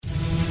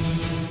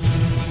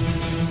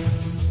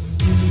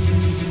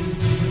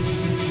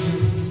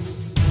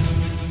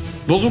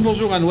Bonjour,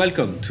 bonjour, and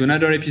welcome to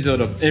another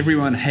episode of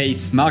Everyone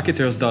Hates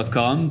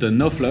Marketers.com, the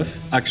no fluff,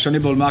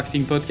 actionable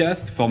marketing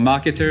podcast for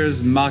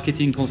marketers,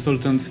 marketing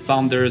consultants,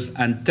 founders,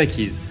 and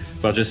techies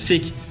who are just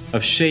sick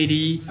of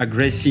shady,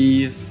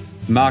 aggressive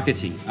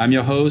marketing. I'm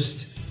your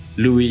host,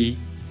 Louis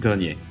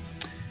Grenier.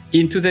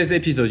 In today's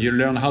episode, you'll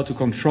learn how to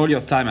control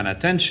your time and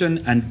attention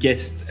and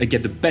get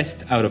the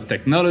best out of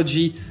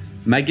technology.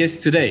 My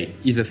guest today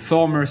is a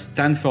former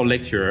Stanford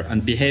lecturer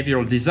and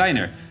behavioral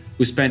designer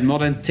who spent more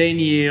than 10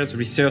 years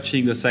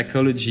researching the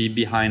psychology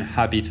behind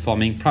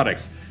habit-forming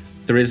products.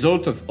 The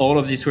result of all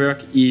of this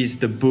work is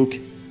the book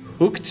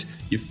Hooked.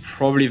 You've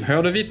probably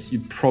heard of it. You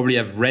probably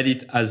have read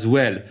it as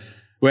well.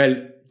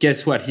 Well,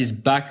 guess what? He's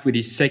back with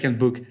his second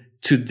book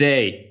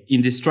today,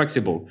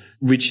 Indestructible,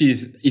 which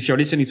is, if you're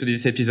listening to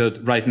this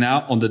episode right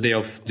now, on the day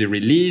of the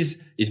release,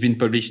 it's been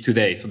published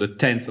today, so the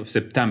 10th of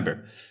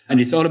September. And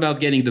it's all about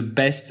getting the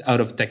best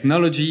out of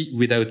technology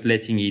without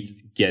letting it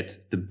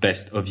get the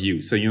best of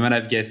you. So you might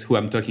have guessed who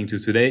I'm talking to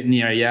today.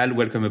 Nir Eyal,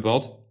 welcome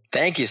aboard.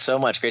 Thank you so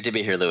much. Great to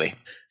be here, Louis.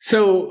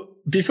 So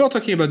before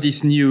talking about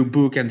this new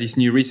book and this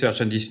new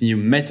research and this new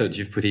method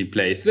you've put in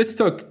place, let's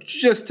talk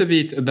just a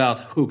bit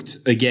about Hooked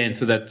again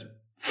so that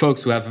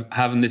folks who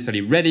haven't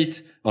necessarily read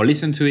it or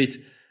listened to it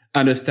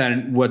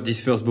understand what this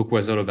first book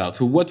was all about.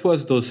 So what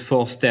was those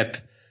 4 steps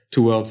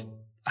towards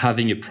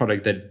having a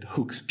product that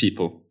hooks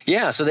people?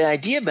 Yeah, so the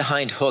idea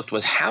behind Hooked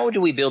was, how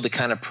do we build the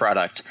kind of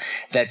product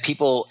that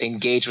people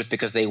engage with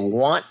because they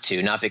want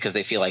to, not because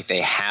they feel like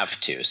they have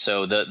to.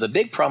 So the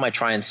big problem I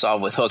try and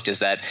solve with Hooked is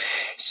that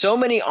so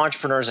many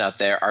entrepreneurs out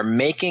there are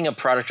making a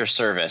product or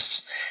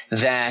service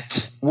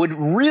that would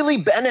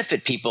really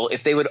benefit people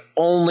if they would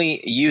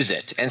only use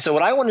it. And so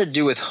what I wanted to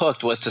do with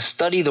Hooked was to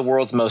study the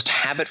world's most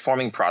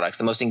habit-forming products,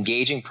 the most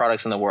engaging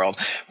products in the world,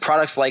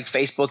 products like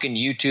Facebook and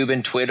YouTube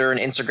and Twitter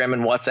and Instagram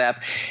and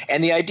WhatsApp.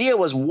 And the idea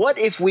was, what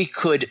if we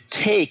could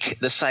take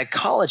the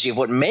psychology of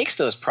what makes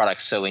those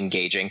products so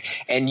engaging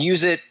and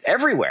use it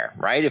everywhere,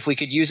 right? If we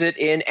could use it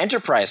in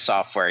enterprise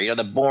software,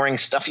 the boring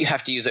stuff you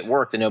have to use at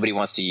work that nobody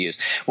wants to use.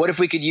 What if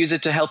we could use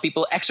it to help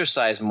people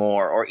exercise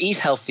more or eat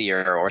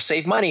healthier or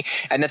save money?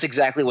 And that's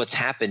exactly what's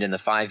happened in the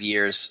 5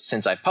 years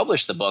since I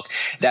published the book.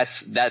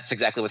 That's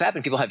exactly what's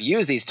happened. People have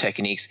used these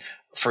techniques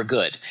for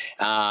good.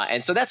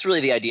 And so that's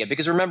really the idea.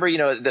 Because remember,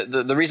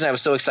 the reason I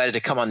was so excited to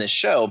come on this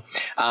show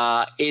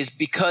is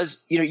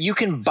because, you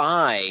can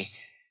buy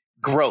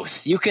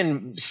growth. You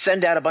can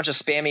send out a bunch of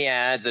spammy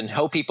ads and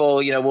hope people,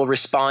 will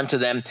respond to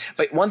them.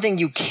 But one thing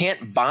you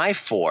can't buy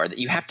for, that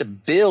you have to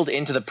build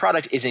into the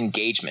product, is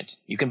engagement.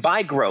 You can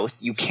buy growth.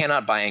 You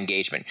cannot buy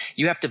engagement.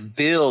 You have to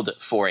build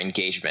for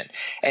engagement.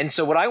 And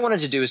so what I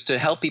wanted to do is to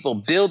help people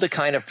build the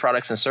kind of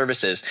products and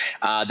services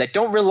that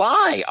don't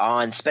rely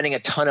on spending a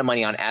ton of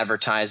money on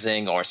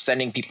advertising or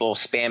sending people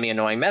spammy,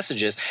 annoying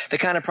messages, the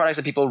kind of products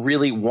that people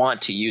really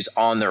want to use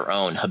on their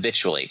own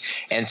habitually.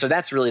 And so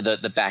that's really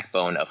the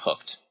backbone of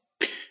Hooked.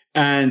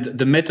 And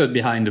the method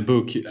behind the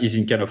book is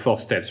in kind of 4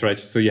 steps, right?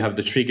 So you have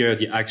the trigger,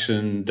 the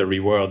action, the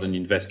reward, and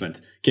investment.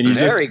 Can you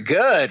Very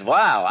good.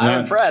 Wow.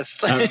 I'm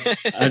impressed.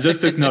 I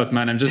just took note,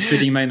 man. I'm just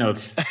reading my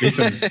notes.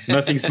 Listen,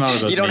 nothing smart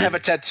about me. You don't have a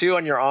tattoo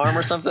on your arm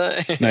or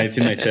something? No, it's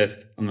in my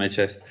chest, on my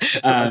chest.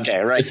 Okay,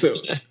 right. So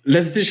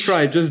let's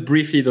describe just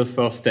briefly those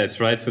 4 steps,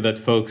 right? So that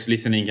folks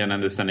listening can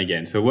understand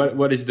again. So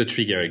what is the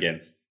trigger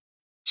again?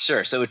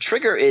 Sure. So a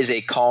trigger is a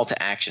call to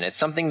action. It's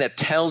something that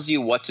tells you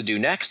what to do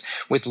next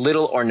with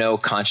little or no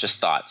conscious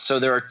thought. So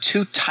there are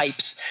 2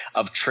 types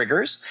of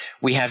triggers.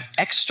 We have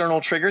external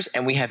triggers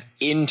and we have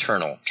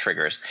internal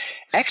triggers.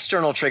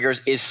 External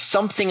triggers is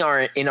something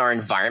in our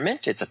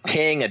environment. It's a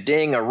ping, a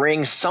ding, a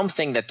ring,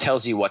 something that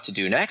tells you what to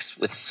do next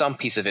with some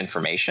piece of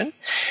information.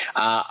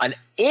 An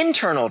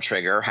internal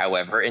trigger,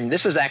 however, and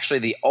this is actually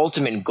the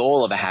ultimate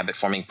goal of a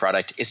habit-forming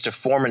product, is to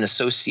form an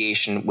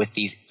association with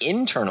these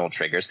internal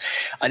triggers.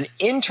 An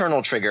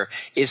internal trigger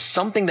is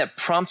something that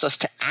prompts us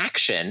to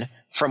action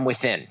from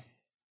within.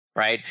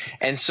 Right.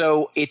 And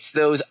so it's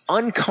those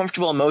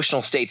uncomfortable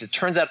emotional states. It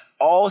turns out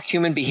all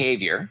human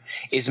behavior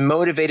is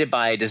motivated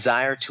by a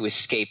desire to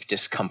escape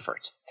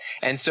discomfort.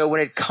 And so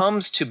when it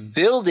comes to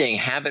building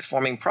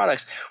habit-forming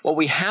products, what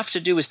we have to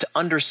do is to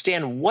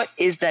understand, what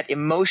is that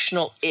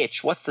emotional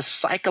itch? What's the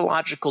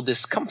psychological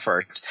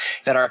discomfort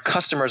that our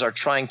customers are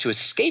trying to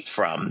escape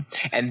from?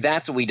 And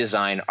that's what we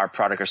design our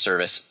product or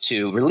service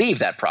to relieve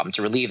that problem,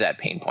 to relieve that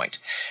pain point.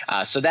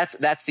 So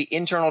that's the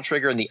internal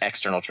trigger and the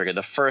external trigger,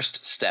 the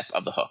first step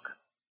of the hook.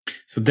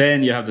 So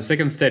then you have the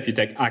second step, you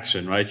take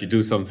action, right? You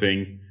do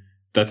something.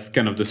 That's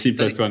kind of the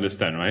simplest to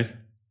understand, right?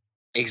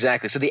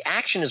 Exactly. So the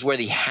action is where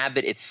the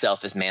habit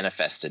itself is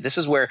manifested. This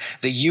is where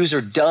the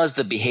user does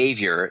the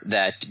behavior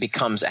that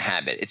becomes a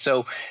habit.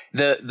 So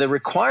the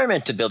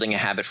requirement to building a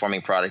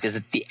habit-forming product is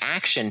that the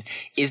action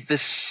is the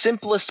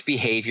simplest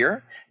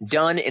behavior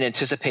done in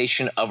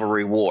anticipation of a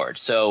reward.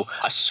 So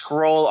a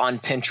scroll on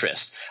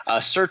Pinterest,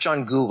 a search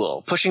on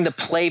Google, pushing the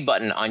play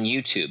button on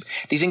YouTube.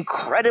 These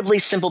incredibly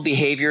simple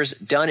behaviors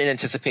done in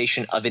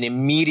anticipation of an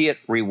immediate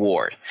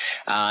reward.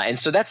 And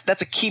so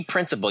that's a key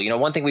principle.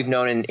 One thing we've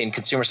known in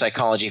consumer psychology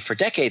psychology for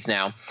decades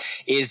now,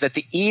 is that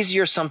the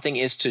easier something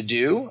is to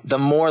do, the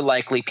more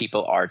likely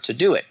people are to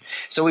do it.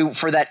 So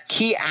for that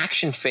key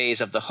action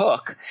phase of the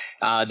hook,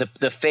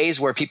 the phase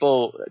where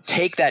people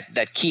take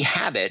that key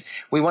habit,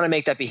 we want to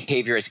make that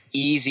behavior as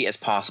easy as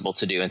possible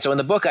to do. And so in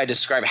the book, I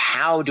describe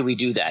how do we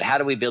do that? How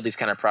do we build these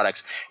kind of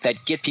products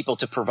that get people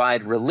to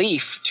provide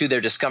relief to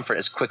their discomfort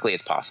as quickly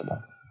as possible?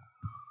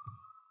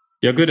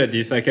 You're good at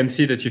this. I can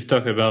see that you've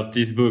talked about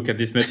this book and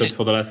this method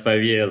for the last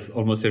 5 years,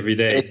 almost every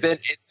day. It's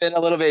been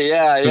a little bit,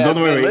 yeah. But don't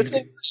worry,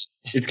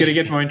 it's going to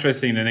get more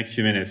interesting in the next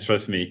few minutes,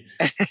 trust me.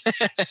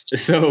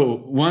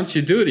 So once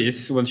you do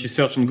this, once you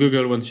search on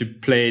Google, once you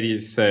play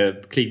this,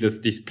 click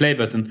this play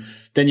button,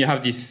 then you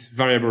have this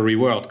variable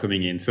reward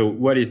coming in. So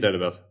what is that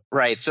about?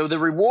 Right. So the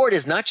reward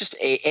is not just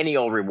any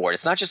old reward.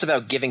 It's not just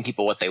about giving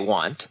people what they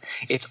want.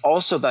 It's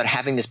also about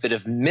having this bit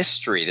of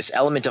mystery, this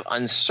element of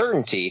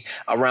uncertainty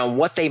around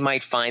what they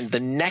might find the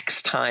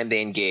next time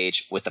they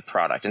engage with the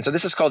product. And so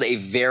this is called a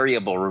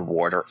variable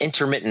reward or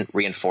intermittent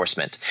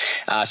reinforcement.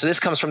 So this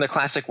comes from the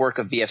classic work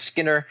of B.F.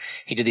 Skinner.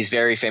 He did these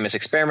very famous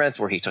experiments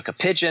where he took a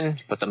pigeon,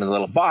 put them in a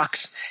little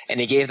box, and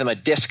he gave them a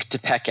disc to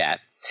peck at.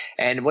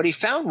 And what he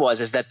found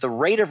is that the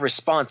rate of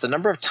response, the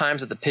number of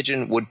times that the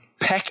pigeon would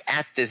peck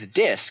at this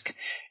disc,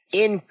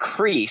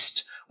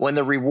 increased when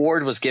the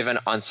reward was given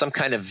on some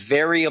kind of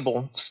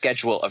variable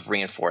schedule of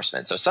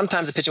reinforcement. So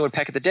sometimes the pigeon would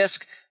peck at the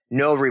disc,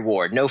 no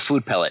reward, no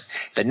food pellet.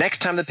 The next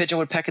time the pigeon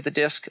would peck at the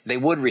disc, they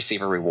would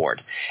receive a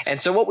reward.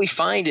 And so what we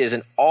find is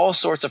in all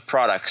sorts of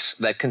products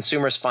that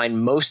consumers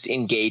find most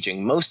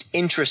engaging, most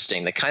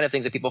interesting, the kind of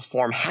things that people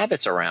form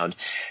habits around,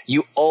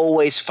 you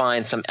always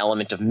find some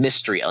element of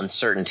mystery,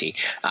 uncertainty.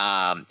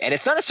 And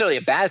it's not necessarily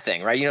a bad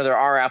thing, right? You know, there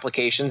are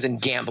applications in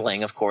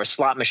gambling, of course.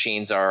 Slot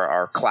machines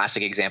are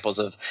classic examples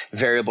of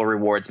variable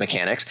rewards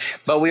mechanics.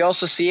 But we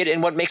also see it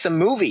in what makes a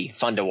movie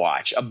fun to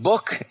watch, a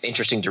book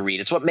interesting to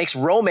read. It's what makes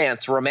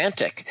romance romantic,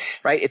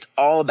 right? It's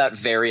all about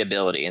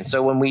variability. And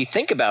so when we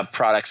think about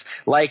products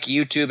like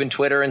YouTube and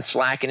Twitter and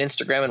Slack and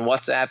Instagram and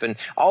WhatsApp and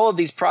all of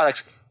these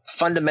products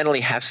fundamentally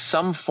have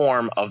some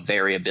form of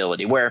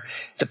variability where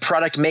the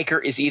product maker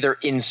is either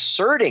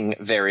inserting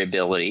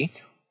variability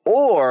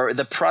or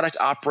the product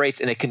operates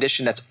in a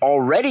condition that's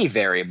already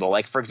variable.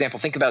 Like, for example,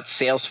 think about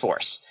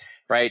Salesforce.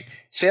 Right?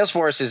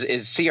 Salesforce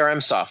is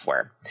CRM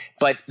software,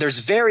 but there's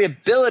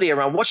variability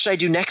around what should I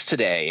do next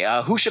today?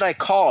 Who should I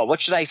call? What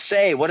should I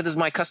say? What does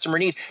my customer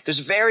need? There's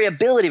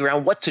variability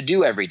around what to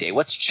do every day,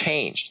 what's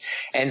changed.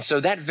 And so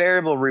that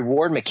variable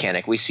reward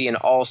mechanic we see in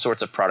all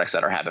sorts of products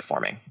that are habit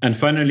forming. And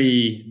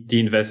finally, the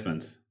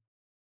investments.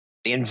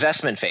 The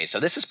investment phase. So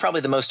this is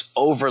probably the most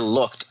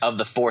overlooked of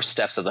the 4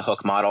 steps of the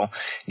hook model.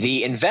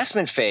 The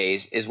investment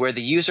phase is where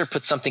the user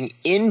puts something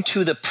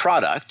into the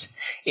product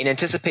in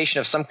anticipation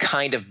of some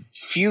kind of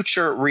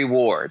future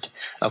reward.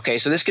 Okay,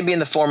 so this can be in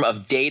the form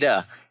of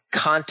data,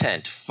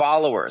 content,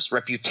 followers,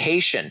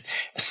 reputation,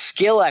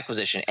 skill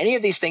acquisition, any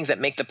of these things that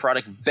make the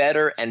product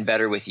better and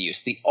better with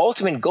use. The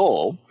ultimate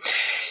goal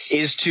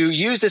is to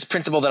use this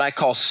principle that I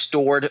call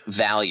stored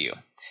value.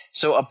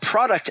 So a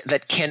product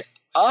that can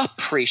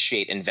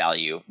appreciate in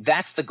value,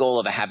 that's the goal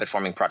of a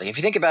habit-forming product. If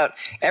you think about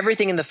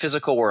everything in the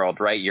physical world,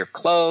 right? Your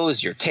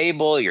clothes, your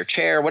table, your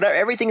chair, whatever,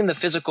 everything in the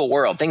physical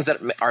world, things that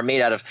are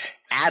made out of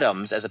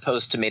atoms as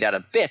opposed to made out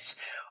of bits,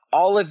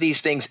 all of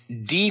these things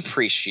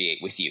depreciate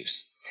with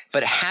use.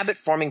 But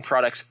habit-forming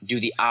products do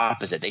the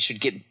opposite. They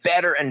should get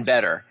better and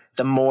better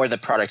the more the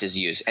product is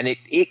used. And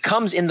it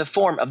comes in the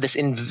form of this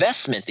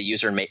investment the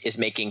user is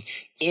making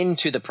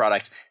into the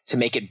product to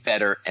make it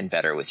better and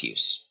better with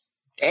use.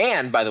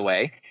 And, by the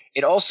way,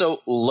 it also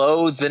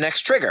loads the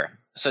next trigger.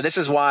 So this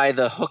is why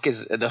the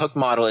hook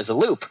model is a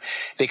loop,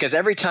 because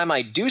every time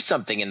I do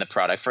something in the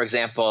product, for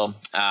example,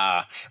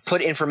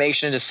 put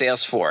information into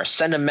Salesforce,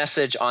 send a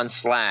message on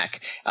Slack,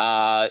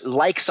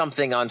 like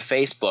something on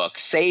Facebook,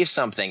 save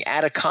something,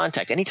 add a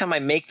contact, anytime I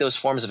make those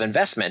forms of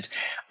investment,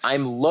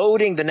 I'm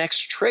loading the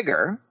next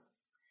trigger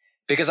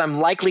because I'm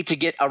likely to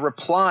get a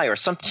reply or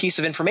some piece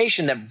of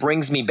information that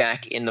brings me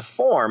back in the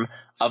form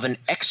of an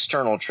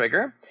external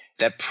trigger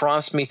that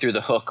prompts me through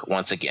the hook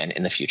once again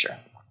in the future.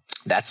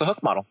 That's the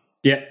hook model.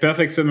 Yeah,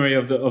 perfect summary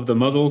of the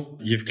model.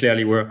 You've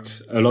clearly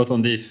worked a lot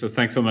on this, so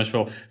thanks so much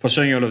for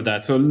sharing all of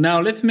that. So now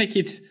let's make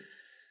it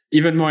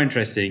even more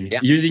interesting,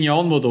 using your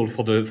own model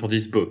for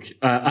this book.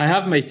 I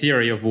have my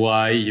theory of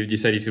why you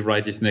decided to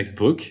write this next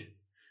book.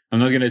 I'm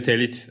not going to tell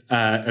it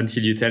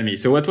until you tell me.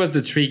 So what was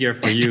the trigger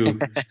for you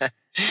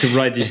to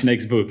write this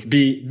next book?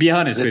 Be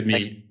honest with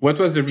me. What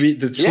was the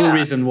true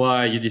reason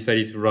why you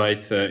decided to write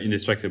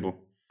Indistractable?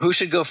 Who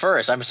should go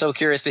first? I'm so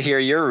curious to hear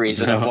your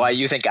reason of why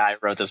you think I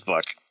wrote this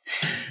book.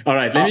 All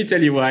right, let me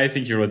tell you why I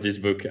think you wrote this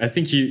book. I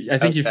think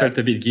you felt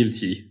a bit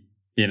guilty.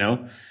 You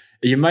know,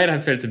 you might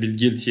have felt a bit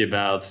guilty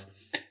about.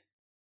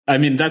 I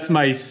mean, that's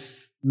my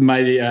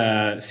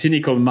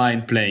cynical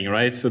mind playing,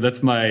 right? So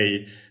that's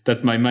my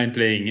mind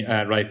playing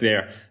right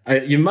there.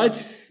 You might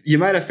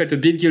have felt a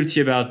bit guilty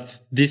about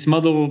this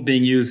model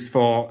being used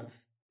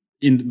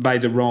by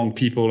the wrong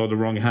people or the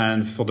wrong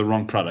hands for the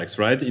wrong products,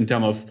 right? In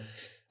terms of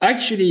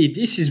Actually,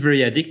 this is very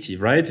addictive,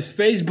 right?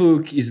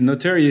 Facebook is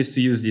notorious to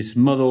use this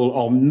model,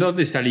 or not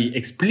necessarily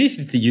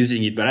explicitly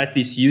using it, but at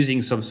least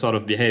using some sort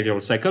of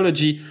behavioral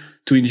psychology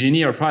to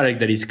engineer a product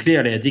that is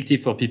clearly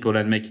addictive for people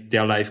and make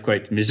their life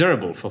quite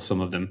miserable for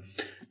some of them.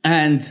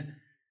 And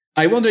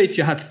I wonder if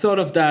you had thought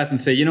of that and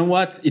say, you know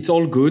what, it's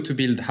all good to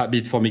build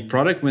habit-forming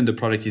product when the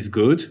product is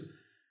good,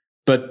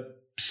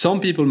 but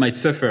some people might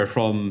suffer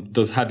from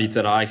those habits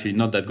that are actually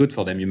not that good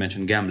for them. You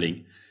mentioned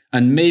gambling.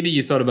 And maybe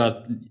you thought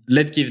about,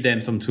 let's give them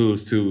some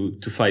tools to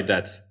fight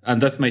that.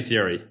 And that's my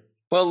theory.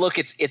 Well, look,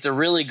 it's a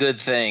really good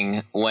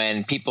thing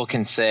when people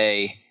can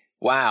say,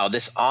 wow,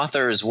 this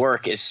author's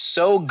work is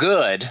so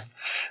good.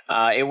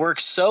 It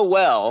works so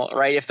well,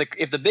 right?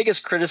 If the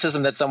biggest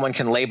criticism that someone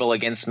can label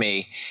against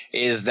me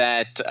is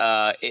that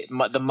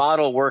the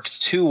model works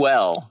too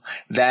well,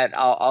 that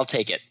I'll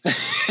take it,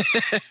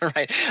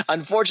 right?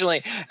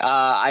 Unfortunately,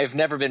 I've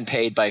never been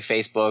paid by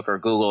Facebook or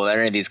Google or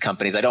any of these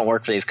companies. I don't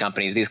work for these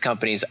companies. These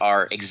companies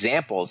are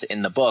examples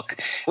in the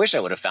book. Wish I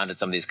would have founded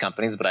some of these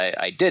companies, but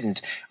I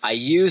didn't. I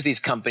use these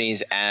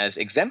companies as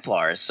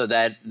exemplars so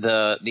that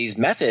these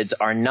methods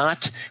are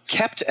not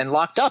kept and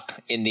locked up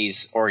in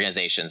these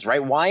organizations,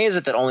 right? Why is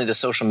it that only the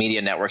social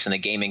media networks and the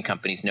gaming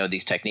companies know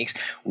these techniques?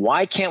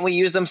 Why can't we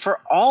use them for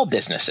all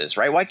businesses,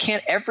 right? Why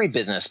can't every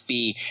business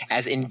be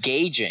as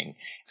engaging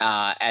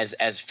as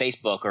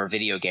Facebook or a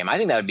video game? I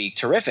think that would be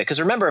terrific. Because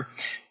remember,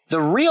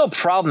 the real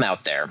problem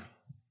out there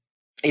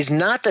is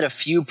not that a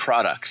few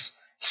products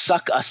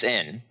suck us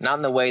in, not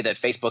in the way that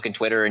Facebook and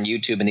Twitter and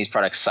YouTube and these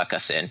products suck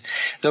us in.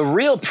 The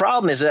real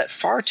problem is that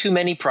far too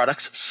many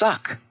products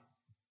suck,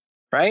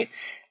 right?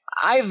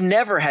 I've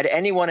never had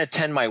anyone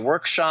attend my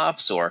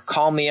workshops or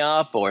call me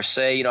up or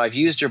say, I've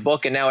used your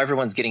book and now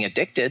everyone's getting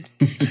addicted.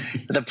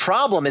 The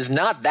problem is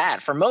not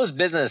that. For most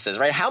businesses,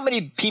 right? How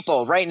many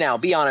people right now,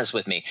 be honest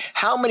with me,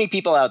 how many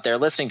people out there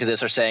listening to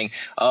this are saying,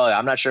 oh,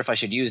 I'm not sure if I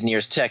should use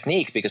Nir's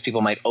technique because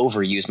people might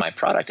overuse my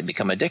product and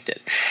become addicted.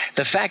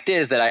 The fact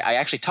is that I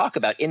actually talk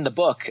about in the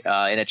book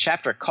in a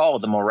chapter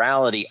called The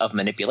Morality of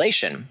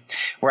Manipulation,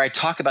 where I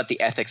talk about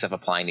the ethics of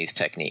applying these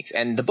techniques.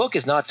 And the book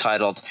is not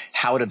titled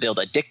How to Build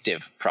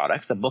Addictive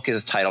Products. The book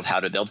is titled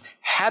How to Build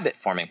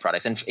Habit-Forming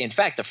Products. And in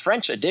fact, the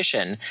French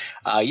edition,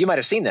 you might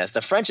have seen this,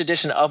 the French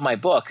edition of my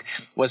book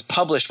was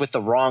published with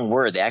the wrong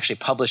word. They actually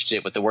published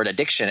it with the word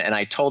addiction, and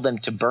I told them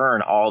to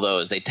burn all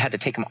those. They had to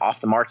take them off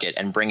the market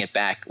and bring it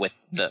back with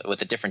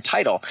a different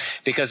title,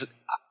 because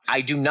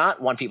I do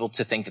not want people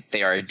to think that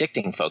they are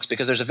addicting folks,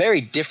 because there's a very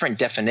different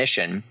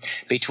definition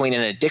between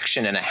an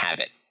addiction and a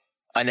habit.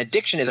 An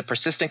addiction is a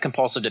persistent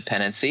compulsive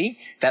dependency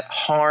that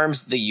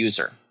harms the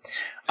user.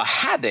 A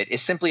habit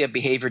is simply a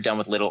behavior done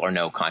with little or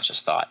no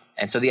conscious thought.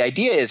 And so the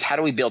idea is, how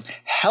do we build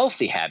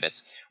healthy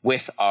habits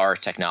with our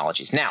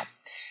technologies? Now,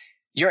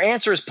 your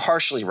answer is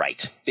partially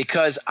right,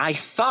 because I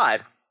thought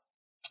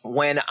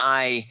when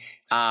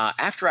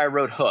after I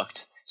wrote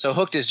Hooked, so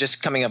Hooked is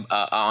just coming up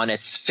on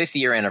its 5th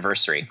year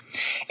anniversary.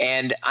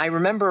 And I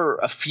remember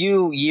a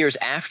few years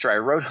after I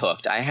wrote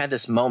Hooked, I had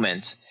this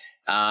moment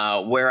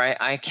where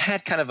I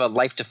had kind of a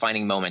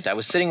life-defining moment. I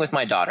was sitting with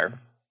my daughter,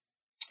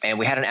 and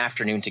we had an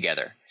afternoon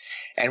together.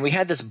 And we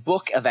had this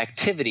book of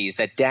activities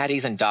that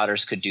daddies and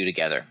daughters could do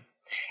together.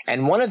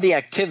 And one of the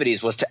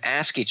activities was to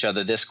ask each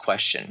other this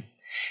question: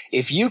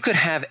 if you could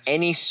have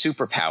any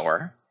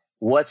superpower,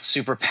 what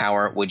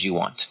superpower would you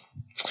want?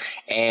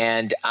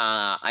 And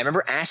I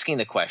remember asking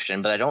the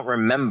question, but I don't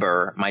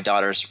remember my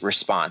daughter's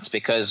response,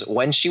 because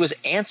when she was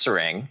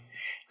answering,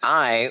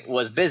 I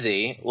was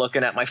busy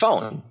looking at my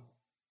phone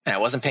and I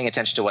wasn't paying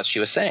attention to what she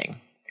was saying.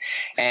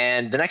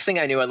 And the next thing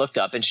I knew, I looked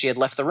up and she had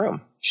left the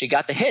room. She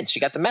got the hint. She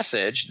got the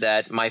message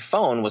that my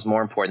phone was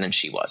more important than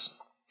she was.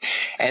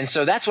 And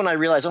so that's when I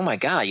realized, oh my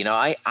God,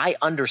 I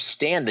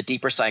understand the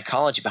deeper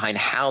psychology behind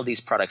how these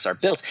products are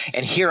built.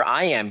 And here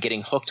I am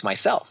getting hooked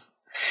myself.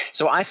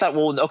 So I thought,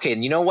 well, okay,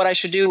 and you know what I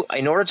should do?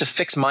 In order to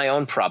fix my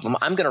own problem,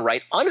 I'm going to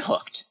write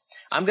Unhooked.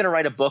 I'm going to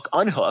write a book,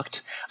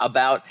 Unhooked,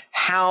 about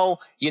how,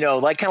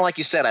 like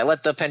you said, I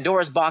let the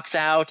Pandora's box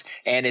out,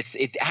 and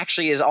it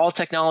actually is all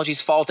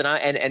technology's fault,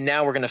 and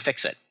now we're going to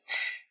fix it.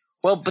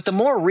 Well, but the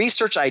more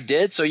research I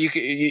did, so you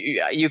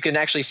can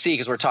actually see,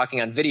 because we're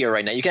talking on video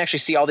right now, you can actually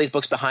see all these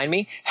books behind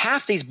me.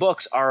 Half these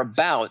books are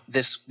about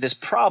this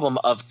problem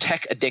of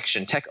tech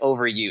addiction, tech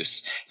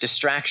overuse,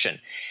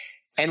 distraction.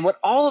 And what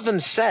all of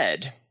them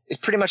said is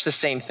pretty much the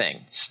same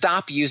thing.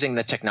 Stop using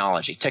the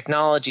technology.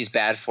 Technology is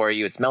bad for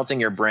you. It's melting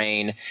your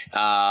brain.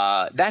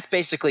 That's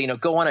basically,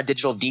 go on a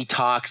digital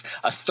detox,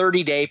 a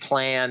 30-day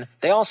plan.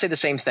 They all say the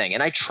same thing.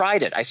 And I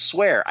tried it. I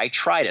swear I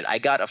tried it. I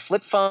got a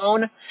flip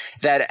phone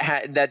that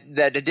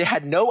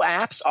had no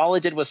apps. All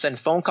it did was send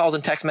phone calls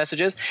and text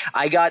messages.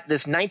 I got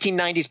this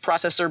 1990s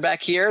processor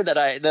back here that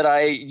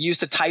I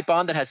used to type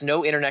on that has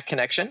no internet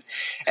connection.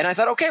 And I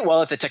thought, okay,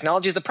 well, if the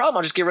technology is the problem,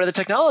 I'll just get rid of the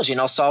technology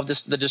and I'll solve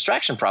the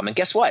distraction problem. And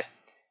guess what?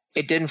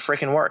 It didn't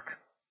freaking work.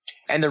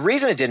 And the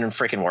reason it didn't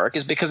freaking work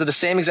is because of the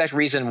same exact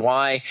reason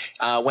why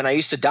when I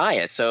used to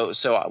diet. So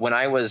when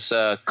I was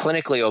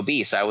clinically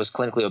obese, I was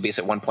clinically obese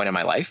at one point in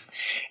my life,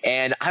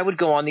 and I would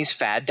go on these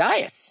fad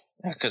diets.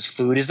 Because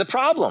food is the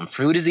problem.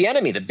 Food is the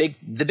enemy.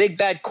 The big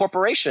bad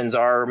corporations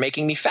are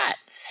making me fat.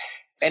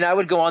 And I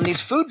would go on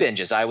these food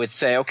binges. I would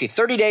say, okay,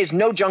 30 days,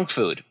 no junk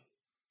food.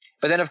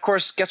 But then, of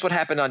course, guess what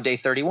happened on day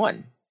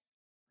 31?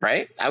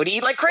 Right? I would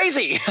eat like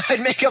crazy. I'd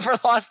make up for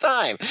lost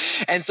time.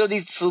 And so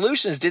these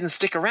solutions didn't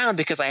stick around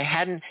because I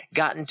hadn't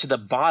gotten to the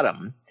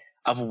bottom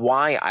of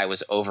why I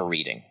was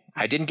overeating.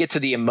 I didn't get to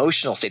the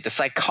emotional state, the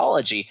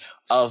psychology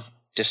of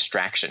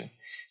distraction.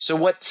 So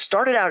what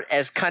started out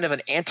as kind of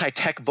an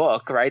anti-tech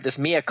book, right, this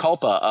mea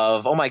culpa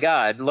of, oh my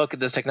God, look,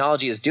 this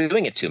technology is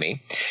doing it to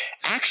me,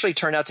 actually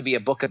turned out to be a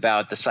book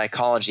about the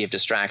psychology of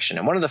distraction.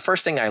 And one of the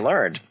first things I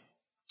learned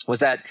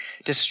was that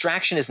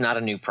distraction is not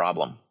a new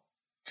problem.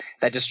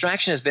 That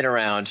distraction has been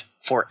around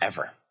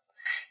forever.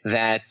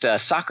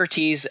 That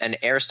Socrates and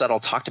Aristotle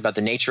talked about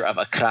the nature of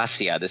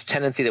akrasia, this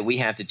tendency that we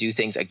have to do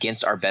things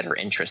against our better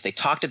interest. They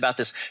talked about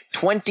this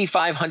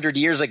 2,500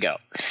 years ago.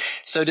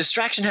 So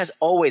distraction has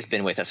always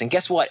been with us. And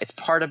guess what? It's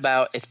part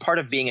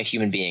of being a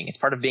human being. It's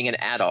part of being an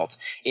adult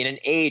in an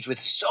age with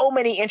so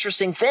many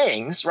interesting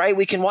things, right?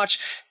 We can watch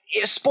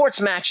sports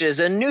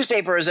matches and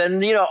newspapers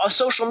and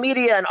social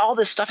media and all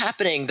this stuff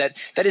happening that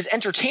is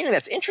entertaining,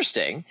 that's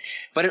interesting.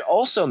 But it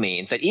also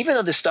means that even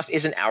though this stuff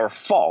isn't our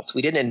fault,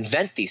 we didn't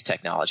invent these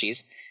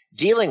technologies,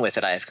 dealing with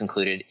it, I have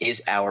concluded,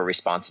 is our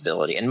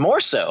responsibility. And more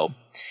so,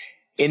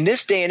 in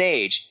this day and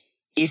age,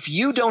 if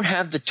you don't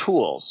have the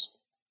tools,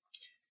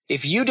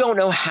 if you don't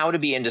know how to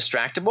be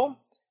indistractable,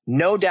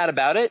 no doubt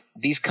about it,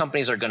 these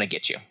companies are going to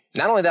get you.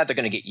 Not only that, they're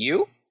going to get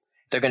you,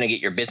 they're going to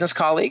get your business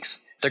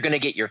colleagues, they're going to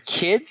get your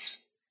kids.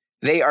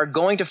 They are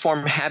going to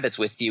form habits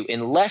with you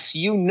unless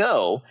you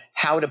know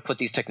how to put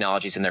these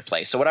technologies in their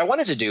place. So what I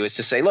wanted to do is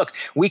to say, look,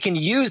 we can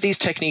use these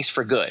techniques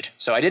for good.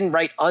 So I didn't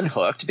write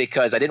Unhooked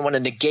because I didn't want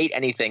to negate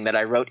anything that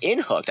I wrote in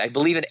Hooked. I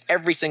believe in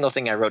every single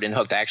thing I wrote in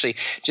Hooked. I actually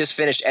just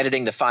finished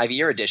editing the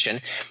 5-year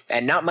edition,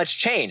 and not much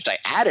changed. I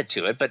added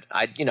to it, but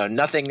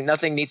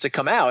nothing needs to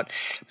come out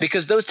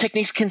because those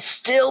techniques can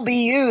still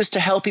be used to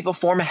help people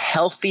form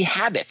healthy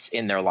habits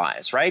in their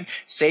lives, right?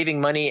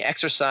 Saving money,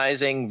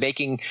 exercising,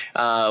 making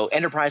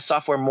enterprise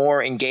software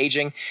more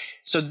engaging.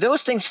 So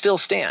those things still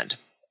stand.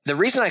 The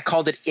reason I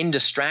called it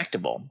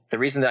Indistractable, the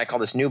reason that I call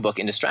this new book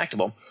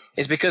Indistractable,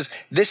 is because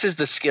this is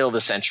the skill of the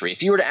century.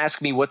 If you were to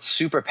ask me what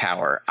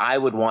superpower I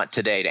would want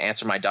today to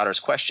answer my daughter's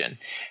question,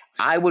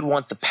 I would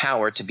want the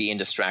power to be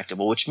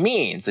indistractable, which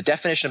means the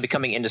definition of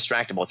becoming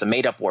indistractable, it's a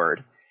made-up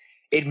word.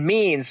 It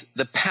means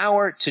the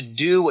power to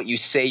do what you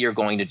say you're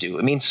going to do.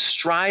 It means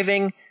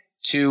striving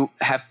to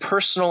have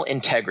personal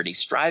integrity,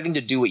 striving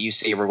to do what you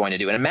say you were going to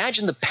do. And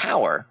imagine the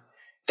power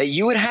that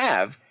you would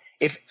have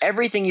if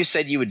everything you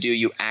said you would do,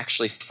 you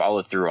actually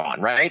followed through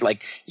on, right?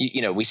 Like,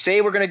 we say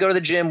we're going to go to the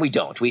gym, we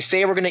don't. We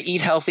say we're going to eat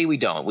healthy, we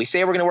don't. We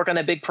say we're going to work on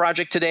that big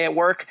project today at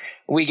work,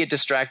 we get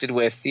distracted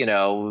with,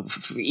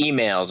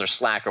 emails or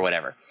Slack or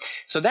whatever.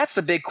 So that's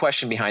the big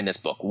question behind this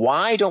book.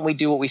 Why don't we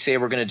do what we say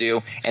we're going to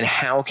do, and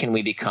how can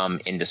we become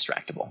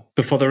indistractable?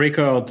 So for the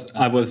record,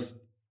 I was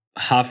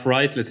half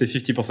right, let's say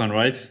 50%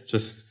 right,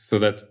 just so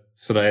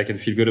that I can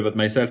feel good about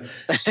myself.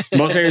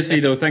 More seriously,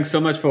 though, thanks so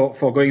much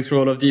for going through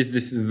all of this.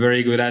 This is a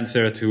very good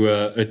answer to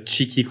a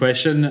cheeky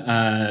question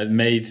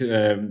made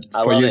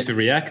for you to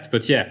react.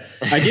 But yeah,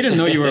 I didn't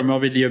know you were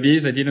morbidly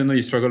obese. I didn't know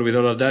you struggled with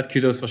all of that.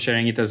 Kudos for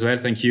sharing it as well.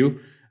 Thank you.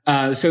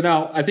 So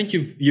now I think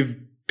you've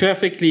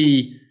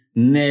perfectly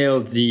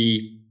nailed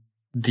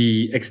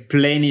the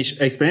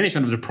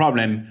explanation of the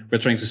problem we're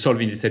trying to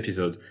solve in this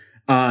episode.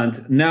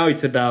 And now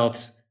it's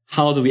about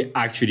how do we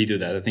actually do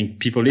that? I think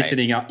people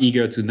listening are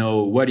eager to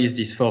know what is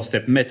this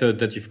 4-step method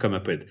that you've come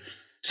up with.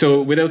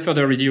 So without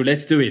further ado,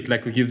 let's do it.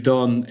 Like you've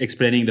done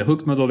explaining the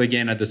Hooked model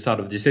again at the start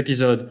of this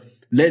episode.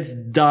 Let's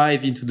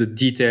dive into the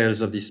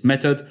details of this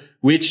method,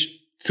 which,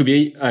 to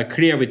be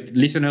clear with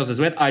listeners as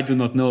well, I do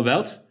not know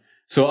about.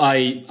 So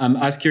I am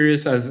as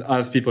curious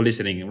as people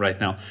listening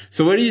right now.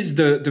 So what is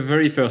the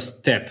very first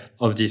step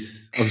of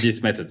this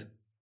method?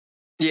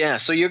 Yeah,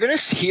 so you're going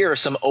to hear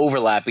some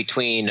overlap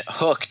between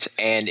Hooked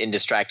and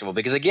Indistractable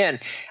because, again,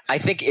 I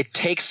think it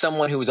takes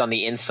someone who's on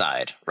the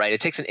inside, right?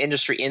 It takes an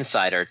industry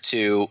insider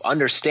to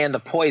understand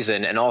the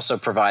poison and also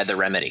provide the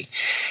remedy.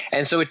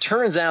 And so it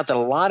turns out that a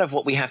lot of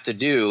what we have to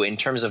do in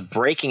terms of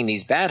breaking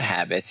these bad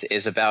habits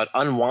is about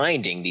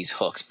unwinding these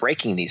hooks,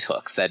 breaking these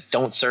hooks that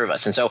don't serve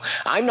us. And so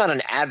I'm not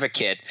an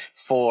advocate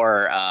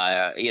for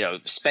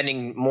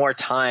spending more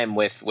time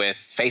with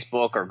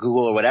Facebook or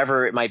Google or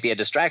whatever it might be a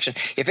distraction.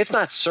 If it's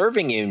not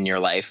serving you in your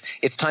life,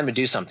 it's time to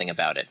do something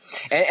about it.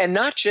 And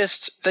not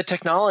just the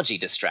technology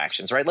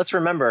distractions, right? Let's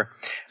remember,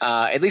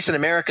 at least in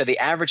America, the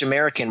average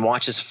American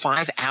watches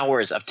 5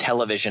 hours of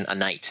television a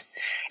night.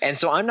 And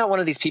so I'm not one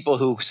of these people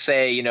who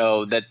say,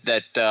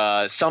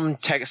 that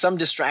some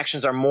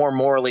distractions are more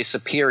morally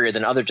superior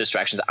than other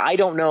distractions. I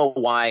don't know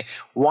why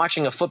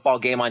watching a football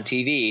game on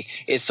TV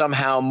is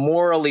somehow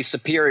morally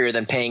superior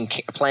than playing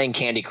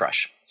Candy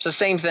Crush. It's the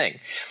same thing.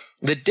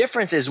 The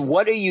difference is,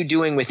 what are you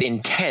doing with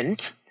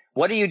intent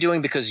What are you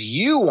doing because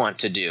you want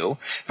to do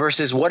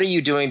versus what are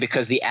you doing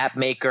because the app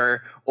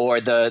maker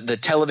or the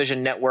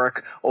television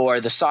network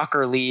or the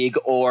soccer league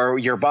or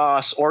your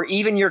boss or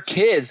even your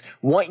kids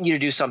want you to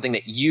do something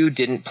that you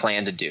didn't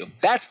plan to do?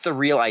 That's the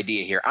real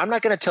idea here. I'm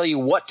not going to tell you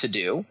what to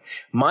do.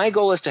 My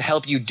goal is to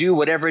help you do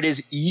whatever it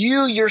is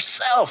you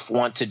yourself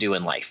want to do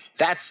in life.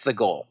 That's the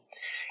goal.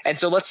 And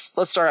so let's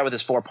start out with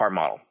this 4-part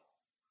model.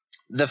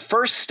 The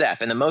first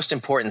step and the most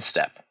important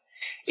step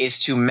is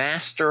to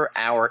master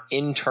our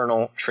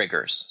internal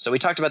triggers. So we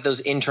talked about those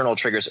internal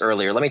triggers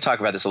earlier. Let me talk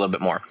about this a little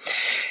bit more.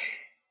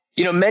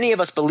 You know, many of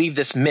us believe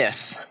this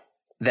myth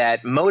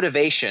that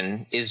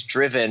motivation is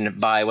driven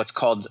by what's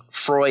called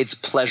Freud's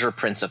pleasure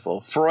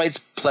principle. Freud's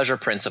pleasure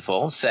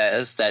principle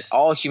says that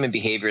all human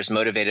behavior is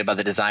motivated by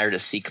the desire to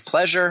seek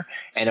pleasure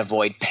and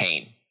avoid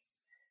pain.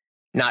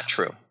 Not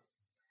true.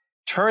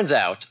 Turns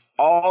out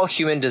all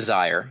human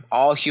desire,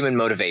 all human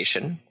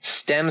motivation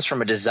stems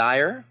from a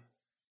desire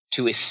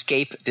to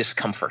escape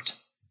discomfort.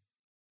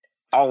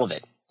 All of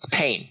it. It's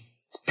pain.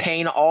 It's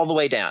pain all the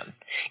way down.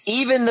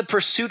 Even the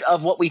pursuit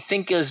of what we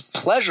think is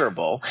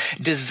pleasurable,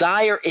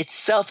 desire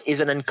itself is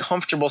an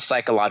uncomfortable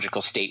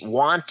psychological state.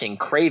 Wanting,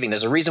 craving.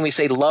 There's a reason we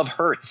say love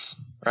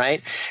hurts,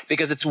 right?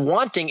 Because it's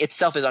wanting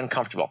itself is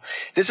uncomfortable.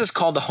 This is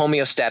called the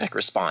homeostatic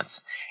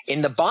response.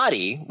 In the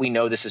body, we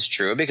know this is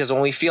true because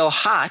when we feel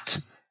hot,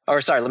 or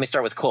sorry, let me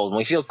start with cold. When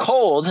we feel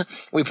cold,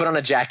 we put on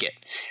a jacket.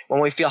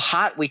 When we feel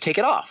hot, we take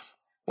it off.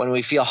 When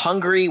we feel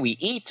hungry, we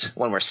eat.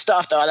 When we're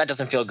stuffed, oh, that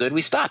doesn't feel good,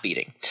 we stop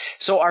eating.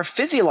 So our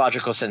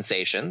physiological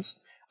sensations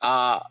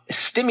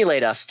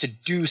stimulate us to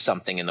do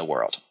something in the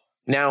world.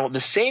 Now,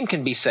 the same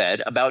can be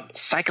said about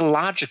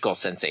psychological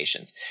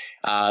sensations.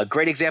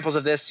 Great examples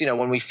of this,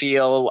 when we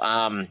feel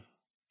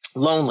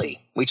lonely,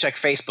 we check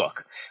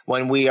Facebook.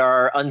 When we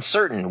are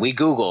uncertain, we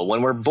Google.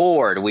 When we're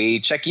bored,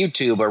 we check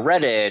YouTube or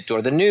Reddit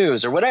or the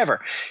news or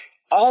whatever.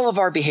 All of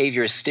our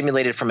behavior is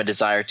stimulated from a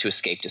desire to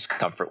escape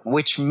discomfort,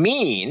 which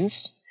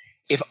means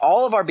if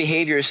all of our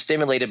behavior is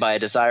stimulated by a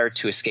desire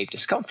to escape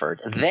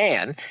discomfort,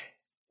 then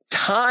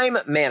time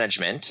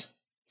management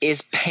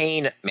is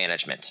pain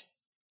management.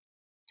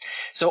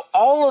 So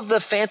all of the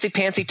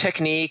fancy-pantsy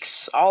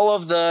techniques, all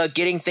of the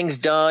getting things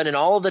done, and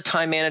all of the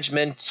time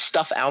management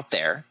stuff out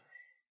there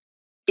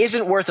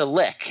isn't worth a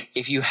lick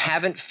if you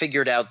haven't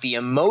figured out the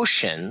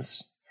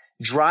emotions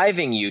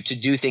driving you to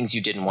do things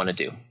you didn't want to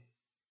do.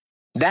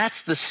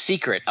 That's the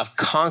secret of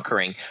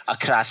conquering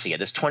akrasia,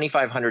 this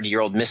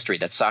 2,500-year-old mystery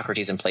that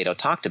Socrates and Plato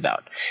talked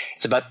about.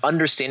 It's about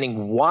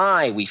understanding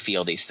why we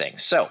feel these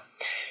things. So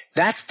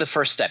that's the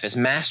first step, is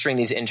mastering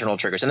these internal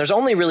triggers. And there's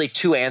only really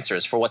 2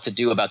 answers for what to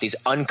do about these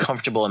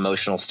uncomfortable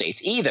emotional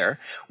states. Either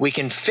we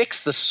can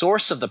fix the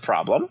source of the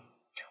problem,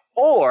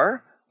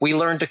 or we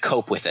learn to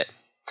cope with it.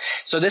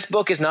 So this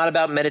book is not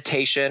about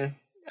meditation.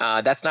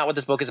 That's not what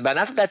this book is about.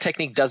 Not that that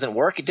technique doesn't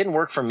work. It didn't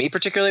work for me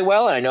particularly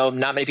well, and I know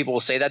not many people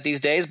will say that these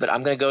days. But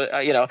I'm going to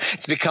go.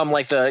 It's become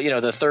like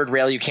the third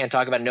rail you can't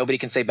talk about. Nobody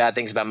can say bad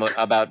things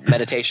about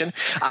meditation.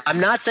 I'm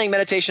not saying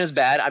meditation is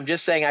bad. I'm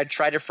just saying I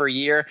tried it for a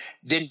year,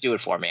 didn't do it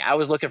for me. I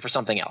was looking for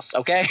something else.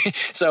 Okay,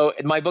 so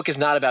my book is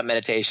not about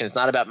meditation. It's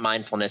not about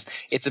mindfulness.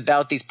 It's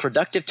about these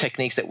productive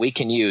techniques that we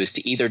can use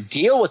to either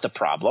deal with the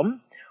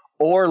problem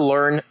or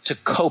learn to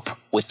cope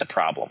with the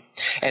problem.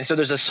 And so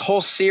there's this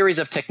whole series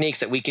of techniques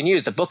that we can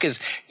use. The book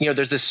is,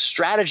 there's this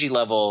strategy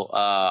level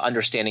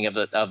understanding of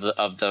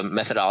the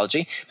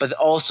methodology, but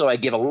also I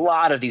give a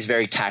lot of these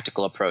very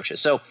tactical approaches.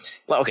 So,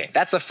 okay,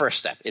 that's the first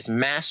step, is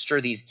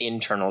master these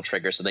internal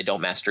triggers so they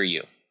don't master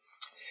you.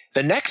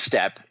 The next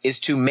step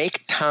is to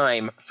make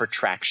time for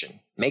traction.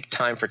 Make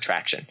time for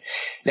traction.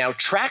 Now,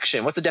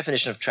 traction, what's the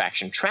definition of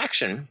traction?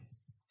 Traction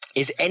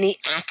is any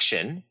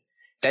action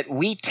that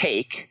we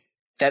take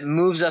that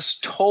moves us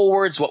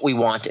towards what we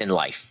want in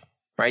life,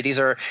 right? These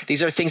are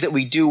things that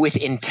we do with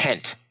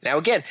intent. Now,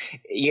 again,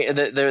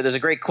 there's a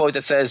great quote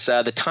that says,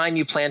 the time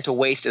you plan to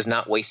waste is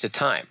not wasted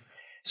time.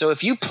 So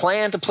if you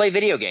plan to play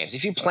video games,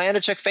 if you plan to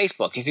check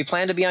Facebook, if you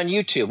plan to be on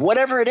YouTube,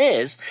 whatever it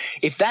is,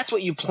 if that's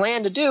what you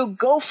plan to do,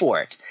 go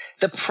for it.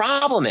 The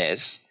problem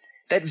is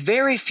that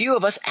very few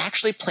of us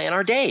actually plan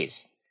our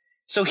days.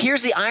 So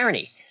here's the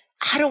irony.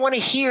 I don't want to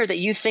hear that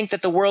you think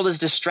that the world is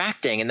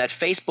distracting and that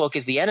Facebook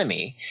is the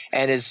enemy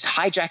and is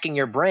hijacking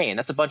your brain.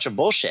 That's a bunch of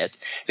bullshit.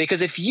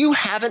 Because if you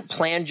haven't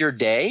planned your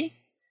day,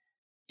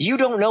 you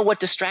don't know what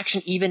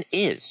distraction even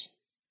is.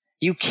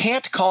 You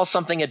can't call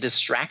something a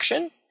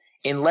distraction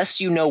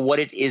unless you know what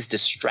it is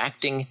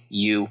distracting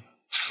you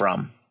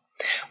from.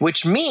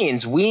 Which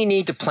means we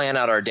need to plan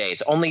out our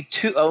days. Only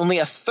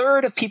a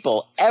third of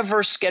people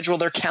ever schedule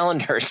their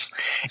calendars,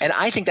 and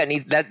I think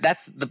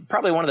that's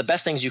probably one of the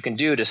best things you can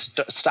do to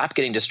stop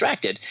getting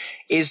distracted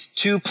is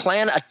to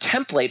plan a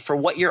template for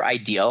what your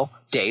ideal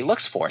day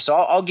looks for. So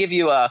I'll give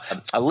you a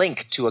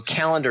link to a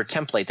calendar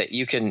template that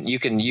you can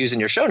use in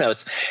your show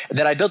notes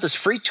that I built this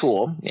free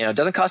tool, it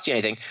doesn't cost you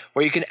anything,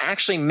 where you can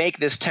actually make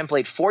this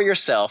template for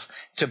yourself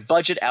to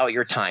budget out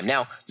your time.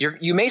 Now,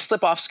 you may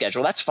slip off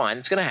schedule. That's fine.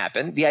 It's going to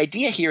happen. The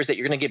idea here is that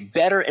you're going to get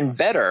better and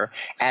better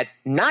at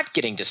not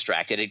getting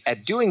distracted,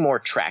 at doing more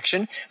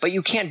traction, but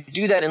you can't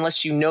do that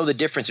unless you know the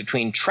difference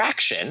between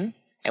traction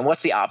and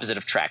what's the opposite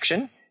of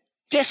traction?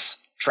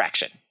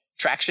 Distraction.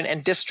 Traction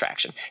and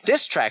distraction.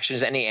 Distraction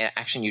is any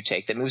action you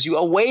take that moves you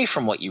away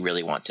from what you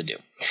really want to do.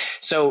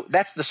 So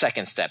that's the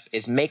second step,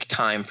 is make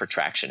time for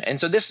traction. And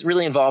so this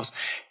really involves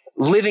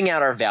living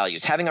out our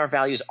values, having our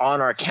values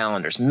on our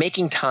calendars,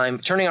 making time,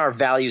 turning our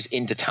values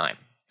into time.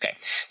 Okay,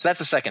 so that's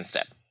the second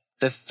step.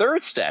 The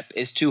third step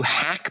is to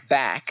hack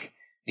back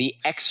the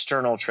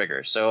external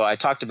triggers. So I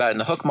talked about in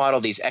the Hook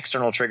model, these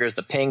external triggers,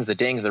 the pings, the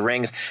dings, the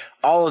rings,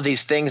 all of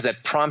these things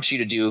that prompts you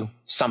to do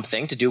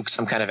something, to do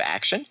some kind of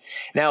action.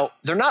 Now,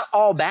 they're not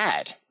all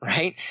bad,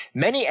 right?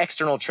 Many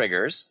external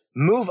triggers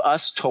move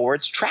us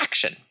towards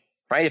traction,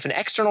 right? If an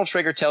external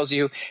trigger tells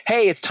you,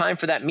 hey, it's time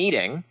for that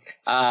meeting,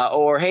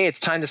 or hey, it's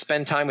time to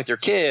spend time with your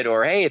kid,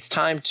 or hey, it's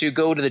time to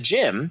go to the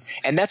gym,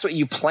 and that's what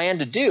you plan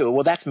to do,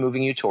 well, that's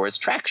moving you towards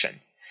traction.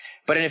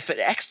 But if an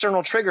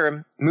external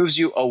trigger moves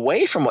you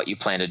away from what you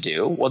plan to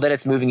do, well, then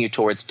it's moving you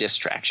towards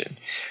distraction.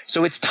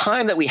 So it's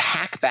time that we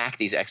hack back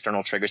these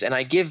external triggers. And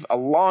I give a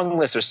long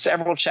list, or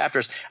several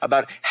chapters,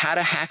 about how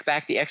to hack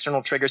back the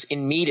external triggers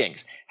in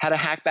meetings, how to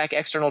hack back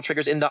external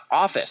triggers in the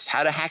office,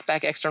 how to hack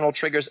back external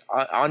triggers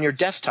on your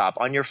desktop,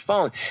 on your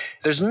phone.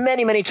 There's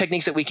many, many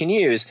techniques that we can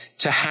use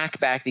to hack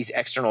back these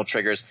external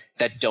triggers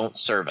that don't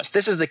serve us.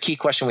 This is the key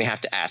question we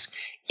have to ask.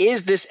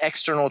 Is this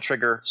external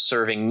trigger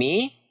serving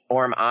me?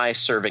 Or am I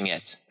serving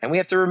it? And we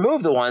have to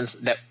remove the ones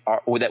that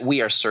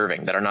we are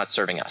serving, that are not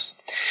serving us.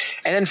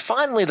 And then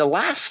finally, the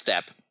last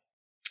step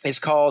is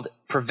called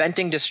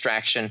preventing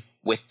distraction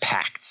with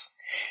pacts.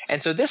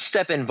 And so this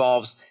step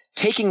involves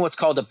taking what's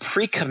called a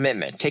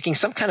pre-commitment, taking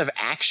some kind of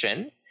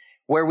action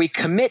where we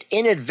commit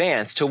in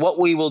advance to what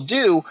we will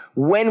do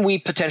when we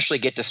potentially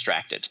get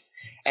distracted.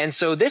 And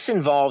so this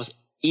involves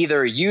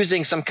either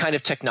using some kind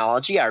of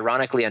technology,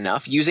 ironically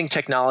enough, using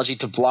technology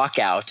to block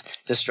out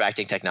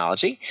distracting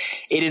technology.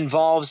 It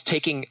involves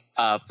taking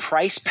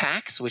price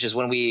packs, which is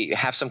when we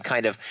have some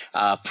kind of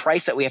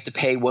price that we have to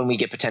pay when we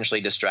get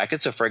potentially distracted.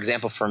 So for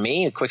example, for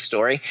me, a quick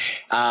story,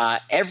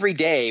 every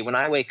day when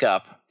I wake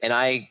up and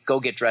I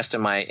go get dressed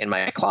in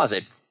my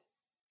closet,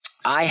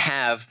 I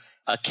have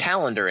a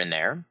calendar in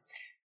there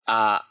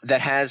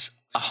that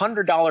has a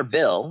 $100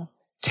 bill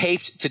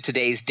taped to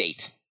today's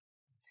date.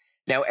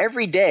 Now,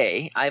 every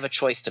day I have a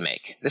choice to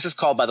make. This is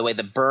called, by the way,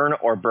 the burn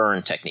or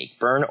burn technique.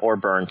 Burn or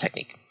burn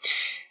technique.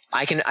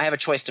 I have a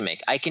choice to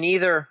make. I can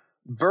either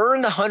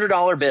burn the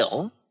 $100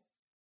 bill,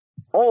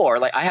 or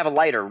like I have a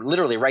lighter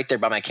literally right there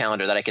by my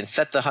calendar that I can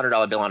set the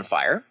 $100 bill on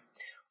fire,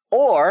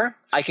 or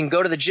I can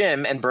go to the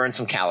gym and burn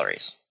some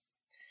calories.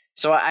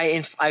 So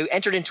I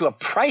entered into a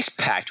price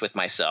pact with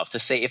myself to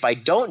say, if I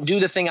don't do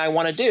the thing I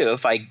want to do,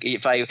 if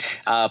I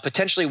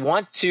potentially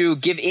want to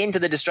give in to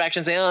the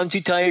distraction, say, oh, I'm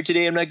too tired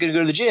today, I'm not going to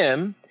go to the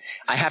gym,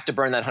 I have to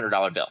burn that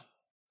 $100 bill.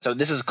 So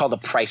this is called a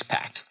price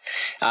pact.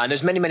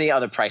 There's many, many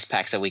other price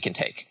packs that we can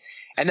take.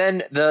 And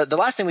then the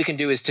last thing we can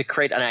do is to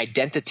create an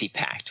identity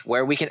pact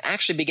where we can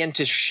actually begin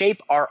to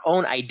shape our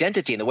own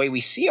identity and the way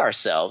we see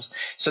ourselves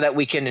so that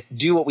we can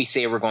do what we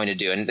say we're going to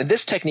do. And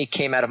this technique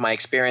came out of my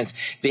experience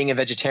being a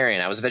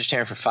vegetarian. I was a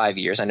vegetarian for 5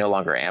 years. I no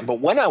longer am. But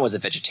when I was a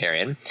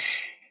vegetarian,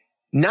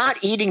 not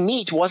eating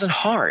meat wasn't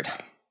hard,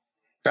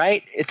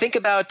 right? Think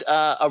about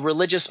a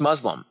religious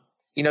Muslim.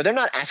 They're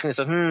not asking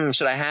themselves,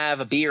 should I have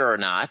a beer or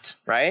not,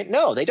 right?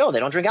 No, they don't. They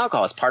don't drink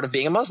alcohol. It's part of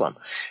being a Muslim.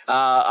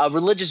 A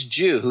religious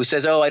Jew who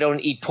says, oh, I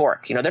don't eat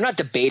pork. They're not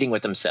debating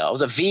with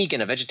themselves. A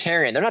vegan, a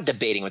vegetarian, they're not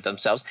debating with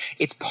themselves.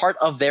 It's part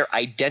of their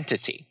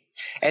identity.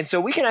 And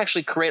so we can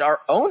actually create our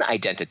own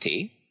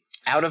identity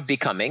out of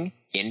becoming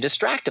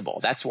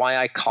indistractable. That's why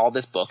I call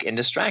this book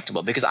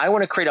Indistractable, because I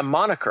want to create a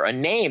moniker, a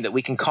name that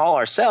we can call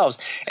ourselves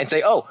and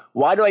say, oh,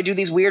 why do I do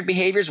these weird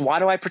behaviors? Why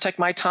do I protect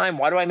my time?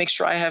 Why do I make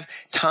sure I have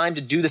time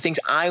to do the things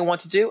I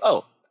want to do?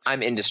 Oh, I'm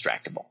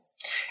indistractable.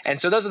 And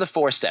so those are the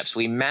 4 steps.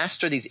 We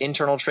master these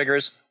internal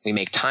triggers. We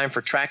make time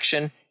for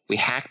traction. We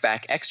hack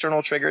back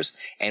external triggers,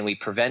 and we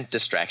prevent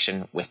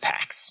distraction with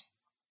pacts.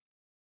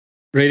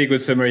 Really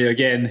good summary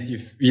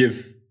again.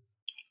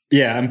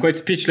 Yeah, I'm quite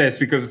speechless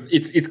because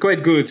it's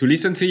quite good to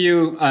listen to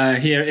you,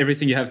 hear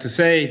everything you have to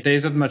say. There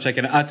isn't much I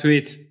can add to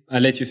it. I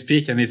let you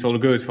speak and it's all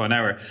good for an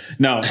hour.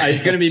 No,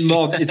 it's going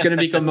to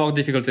become more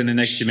difficult in the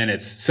next few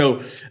minutes.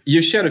 So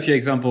you shared a few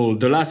examples.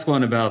 The last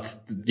one about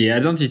the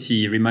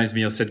identity reminds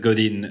me of Seth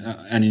Godin,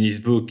 and in his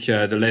book,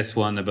 the last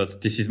one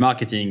about This is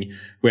Marketing,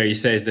 where he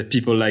says that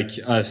people like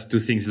us do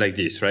things like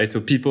this, right?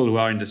 So people who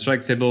are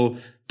indistractable,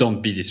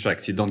 don't be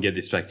distracted. Don't get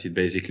distracted,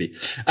 basically.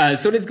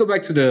 So let's go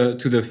back to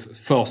the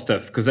 4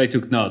 stuff, because I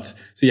took notes.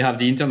 So you have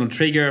the internal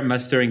trigger,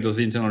 mastering those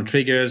internal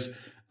triggers,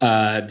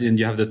 Then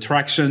you have the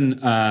traction,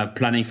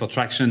 planning for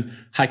traction,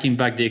 hacking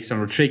back the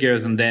external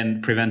triggers, and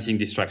then preventing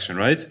distraction,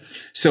 right?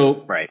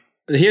 So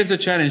here's the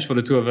challenge for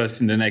the two of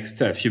us in the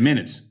next few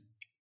minutes.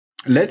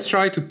 Let's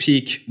try to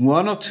pick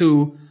one or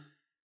two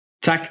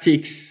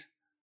tactics,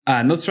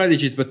 not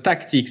strategies, but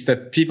tactics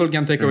that people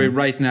can take away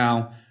right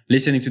now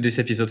listening to this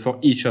episode for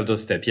each of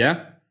those steps.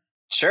 Yeah.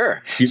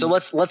 Sure. So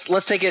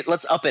let's take it.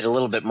 Let's up it a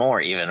little bit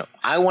more. Even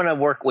I want to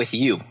work with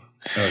you.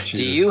 Oh,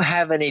 do you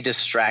have any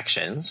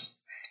distractions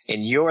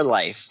in your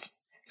life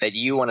that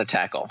you want to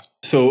tackle?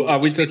 So are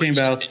we talking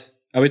about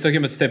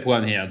step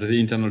one here, the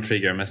internal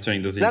trigger,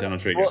 mastering those internal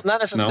triggers? Well, not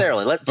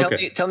necessarily. No?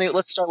 Tell me.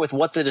 Let's start with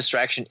what the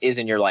distraction is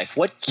in your life.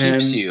 What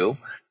keeps you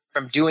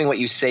from doing what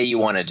you say you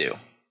want to do?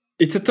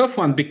 It's a tough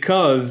one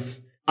because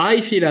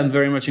I feel I'm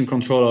very much in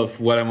control of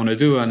what I want to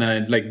do.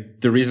 And like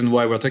the reason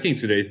why we're talking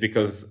today is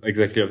because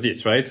exactly of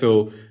this, right?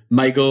 So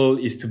my goal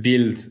is to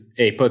build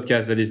a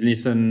podcast that is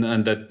listened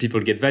and that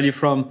people get value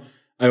from.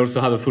 I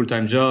also have a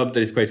full-time job that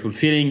is quite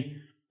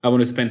fulfilling. I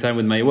want to spend time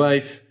with my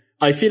wife.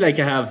 I feel like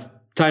I have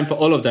time for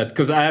all of that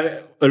because I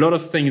have a lot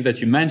of things that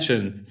you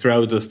mentioned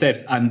throughout those steps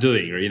I'm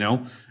doing, you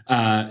know.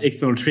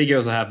 External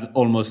triggers, I have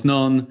almost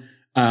none.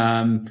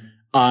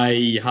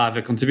 I have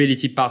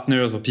accountability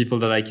partners or people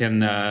that I can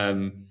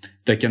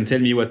that can tell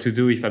me what to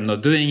do if I'm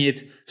not doing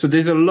it. So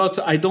there's a lot.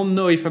 I don't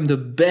know if I'm the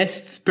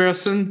best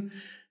person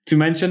to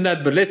mention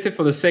that, but let's say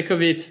for the sake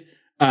of it,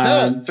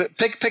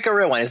 pick a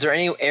real one. Is there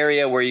any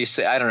area where you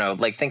say, I don't know,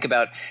 like think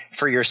about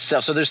for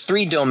yourself? So there's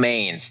three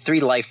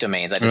life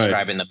domains I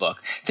describe in the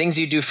book. Things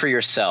you do for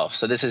yourself.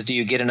 So this is, do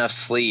you get enough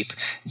sleep?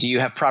 Do you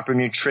have proper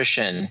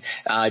nutrition?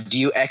 Do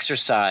you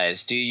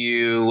exercise? Do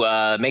you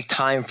make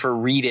time for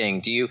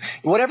reading? Do you,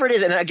 whatever it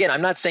is. And again,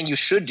 I'm not saying you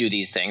should do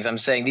these things. I'm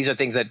saying these are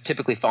things that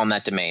typically fall in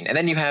that domain. And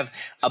then you have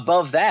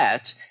above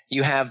that,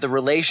 you have the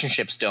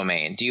relationships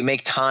domain. Do you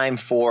make time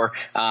for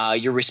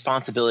your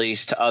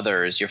responsibilities to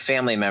others, your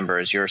family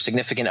members, your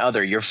significant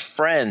other, your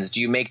friends? Do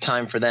you make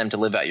time for them to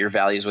live out your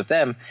values with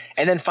them?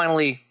 And then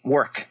finally,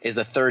 work is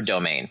the third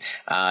domain.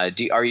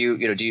 Do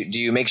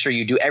you make sure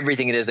you do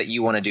everything it is that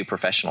you want to do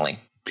professionally?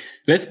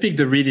 Let's pick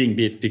the reading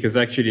bit because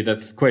actually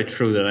that's quite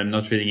true that I'm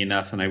not reading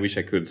enough, and I wish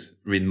I could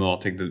read more.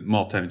 Take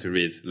more time to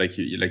read, like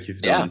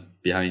you've done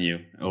behind you,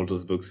 all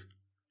those books.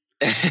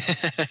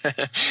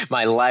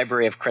 My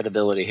library of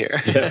credibility here.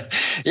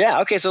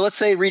 Okay. So let's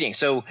say reading.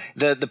 So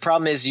the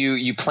problem is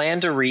you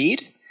plan to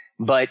read,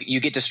 but you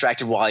get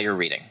distracted while you're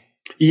reading.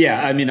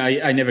 Yeah. I mean,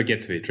 I never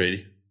get to it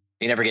really.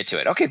 You never get to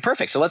it. Okay,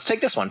 perfect. So let's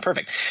take this one.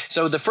 Perfect.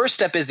 So the first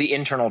step is the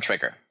internal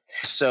trigger.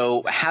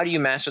 So how do you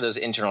master those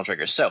internal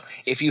triggers? So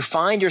if you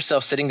find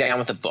yourself sitting down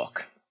with a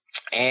book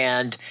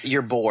and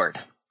you're bored,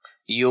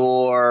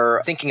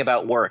 you're thinking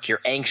about work,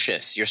 you're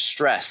anxious, you're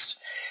stressed.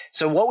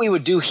 So what we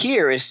would do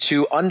here is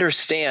to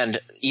understand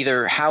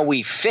either how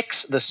we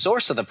fix the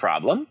source of the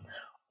problem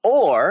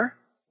or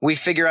we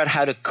figure out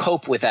how to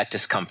cope with that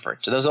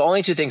discomfort. So those are the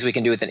only two things we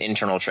can do with an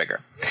internal trigger.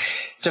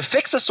 To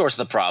fix the source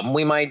of the problem,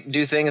 we might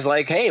do things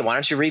like, hey, why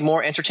don't you read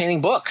more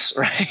entertaining books,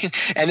 right?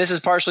 And this is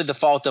partially the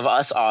fault of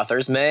us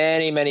authors.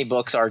 Many, many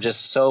books are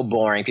just so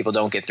boring. People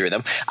don't get through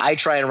them. I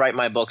try and write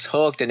my books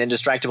hooked and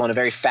indistractable in a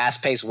very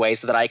fast-paced way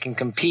so that I can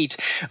compete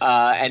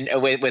and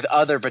with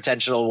other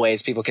potential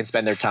ways people can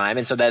spend their time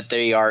and so that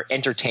they are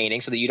entertaining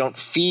so that you don't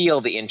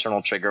feel the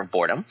internal trigger of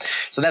boredom.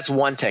 So that's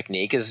one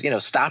technique is,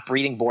 stop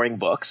reading boring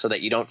books so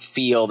that you don't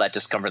feel that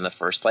discomfort in the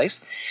first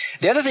place.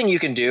 The other thing you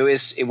can do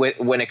is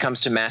when it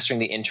comes to mastering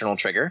the internal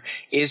trigger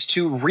is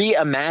to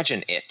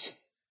reimagine it,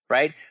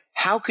 right?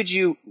 How could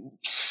you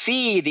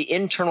see the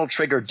internal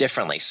trigger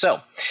differently? So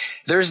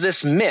there's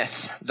this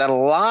myth that a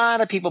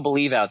lot of people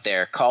believe out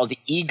there called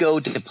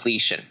ego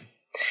depletion.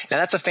 Now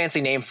that's a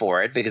fancy name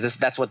for it because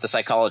that's what the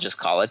psychologists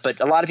call it.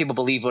 But a lot of people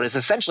believe what is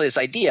essentially this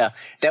idea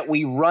that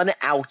we run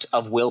out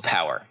of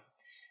willpower.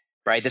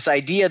 Right? This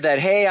idea that,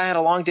 hey, I had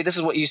a long day. This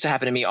is what used to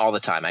happen to me all the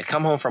time. I'd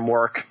come home from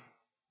work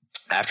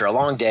after a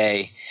long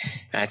day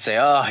and I'd say,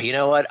 oh, you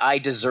know what? I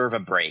deserve a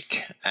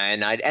break.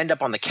 And I'd end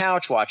up on the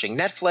couch watching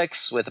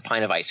Netflix with a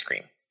pint of ice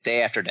cream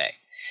day after day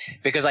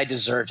because I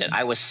deserved it.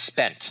 I was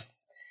spent.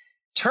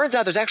 Turns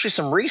out there's actually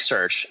some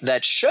research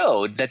that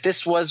showed that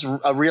this was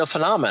a real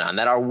phenomenon,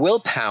 that our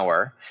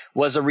willpower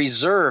was a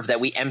reserve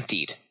that we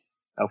emptied,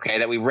 okay,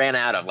 that we ran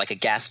out of like a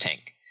gas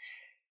tank.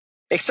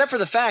 Except for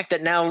the fact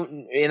that now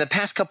in the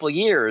past couple of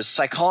years,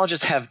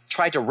 psychologists have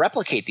tried to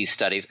replicate these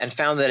studies and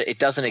found that it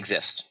doesn't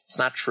exist. It's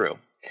not true.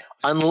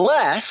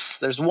 Unless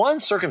there's one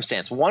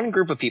circumstance, one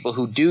group of people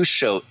who do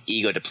show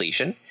ego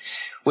depletion,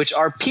 which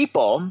are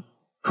people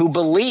who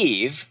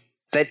believe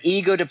that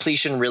ego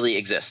depletion really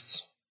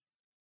exists.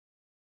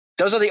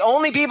 Those are the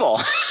only people.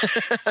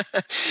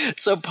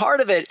 So part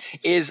of it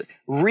is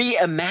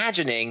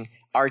reimagining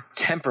our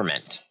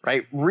temperament,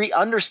 right?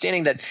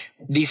 Understanding that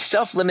these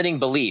self-limiting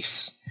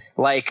beliefs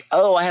like,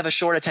 oh, I have a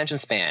short attention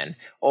span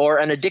or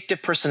an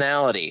addictive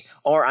personality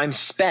or I'm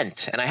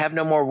spent and I have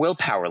no more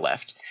willpower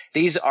left.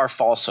 These are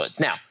falsehoods.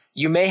 Now,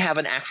 you may have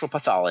an actual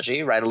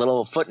pathology, right? A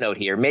little footnote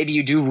here. Maybe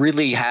you do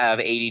really have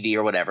ADD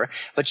or whatever,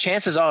 but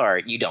chances are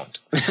you don't.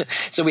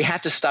 So we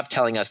have to stop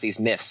telling us these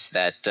myths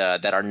that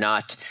are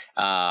not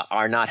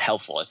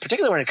helpful,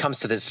 particularly when it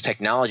comes to this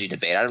technology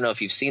debate. I don't know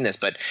if you've seen this,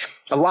 but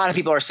a lot of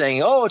people are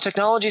saying, "Oh,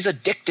 technology is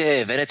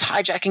addictive and it's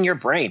hijacking your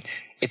brain."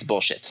 It's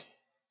bullshit.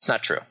 It's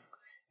not true.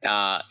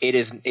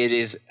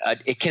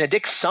 It can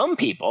addict some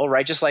people,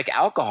 right? Just like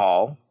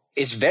alcohol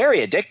is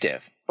very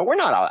addictive. But we're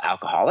not all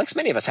alcoholics.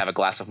 Many of us have a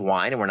glass of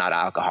wine and we're not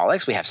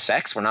alcoholics. We have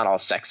sex. We're not all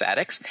sex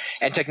addicts.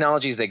 And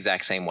technology is the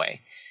exact same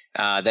way.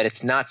 That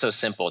it's not so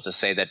simple to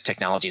say that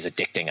technology is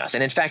addicting us.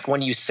 And in fact,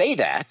 when you say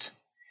that,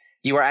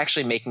 you are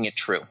actually making it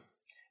true.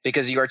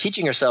 Because you are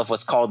teaching yourself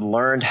what's called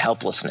learned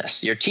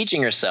helplessness. You're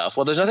teaching yourself,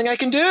 well, there's nothing I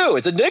can do.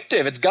 It's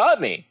addictive. It's got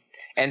me.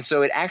 And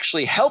so it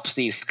actually helps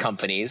these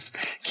companies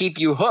keep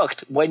you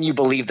hooked when you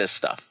believe this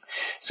stuff.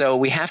 So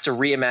we have to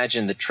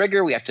reimagine the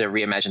trigger. We have to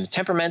reimagine the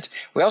temperament.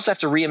 We also have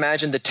to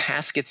reimagine the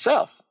task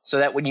itself so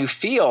that when you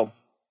feel,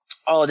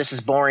 oh, this is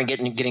boring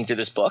getting through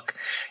this book,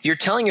 you're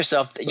telling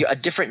yourself a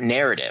different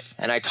narrative.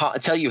 And I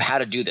tell you how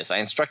to do this. I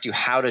instruct you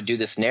how to do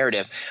this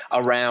narrative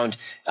around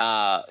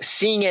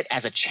seeing it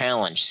as a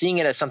challenge, seeing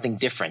it as something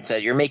different,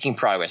 that you're making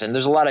progress. And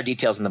there's a lot of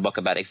details in the book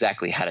about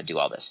exactly how to do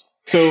all this.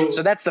 So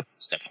that's the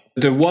first step.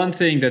 The one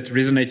thing that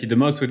resonated the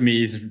most with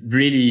me is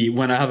really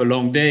when I have a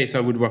long day, so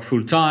I would work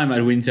full time, I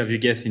would interview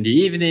guests in the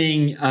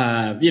evening.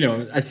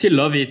 I still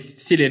love it,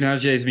 still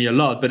energizes me a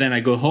lot, but then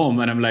I go home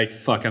and I'm like,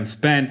 fuck, I'm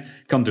spent,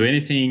 can't do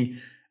anything.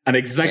 And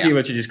exactly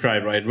what you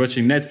described, right?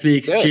 Watching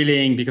Netflix,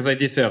 chilling because I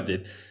deserved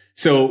it.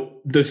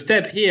 So the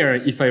step here,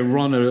 if I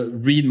want to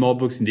read more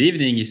books in the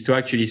evening, is to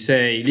actually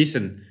say,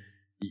 listen,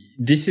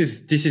 this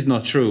is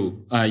not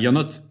true. You're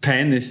not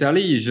spent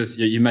necessarily.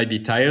 You might be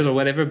tired or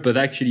whatever, but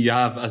actually you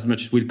have as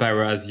much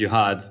willpower as you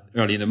had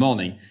early in the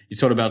morning.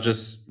 It's all about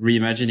just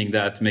reimagining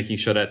that, making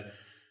sure that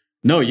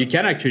no, you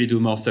can actually do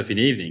more stuff in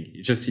the evening.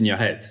 It's just in your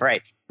head.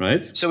 Right.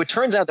 So it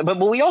turns out that, but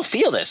we all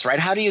feel this, right?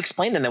 How do you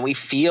explain them that we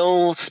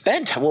feel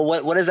spent? Well,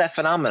 what is that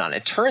phenomenon?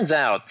 It turns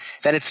out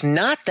that it's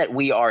not that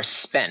we are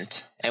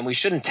spent, and we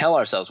shouldn't tell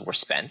ourselves we're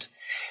spent.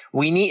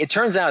 It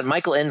turns out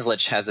Michael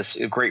Enslich has this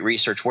great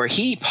research where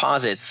he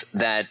posits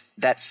that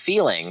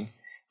feeling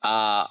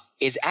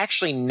is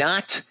actually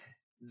not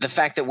the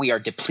fact that we are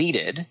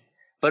depleted,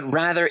 but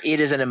rather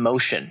it is an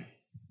emotion.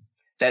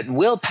 That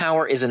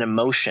willpower is an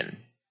emotion,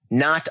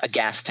 not a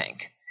gas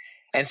tank.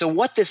 And so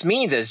what this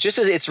means is, just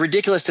as it's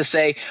ridiculous to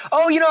say,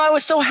 oh, I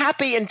was so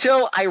happy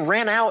until I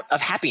ran out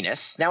of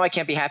happiness. Now I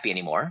can't be happy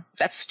anymore.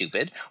 That's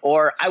stupid.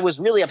 Or I was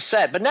really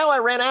upset, but now I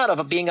ran out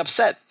of being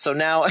upset. So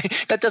now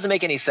that doesn't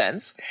make any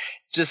sense.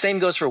 The same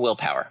goes for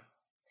willpower.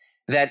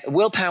 That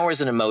willpower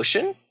is an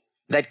emotion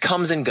that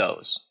comes and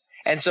goes.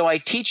 And so I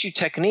teach you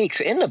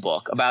techniques in the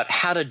book about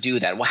how to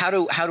do that. Well,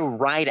 how to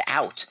ride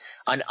out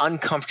an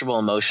uncomfortable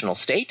emotional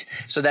state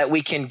so that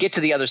we can get to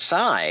the other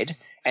side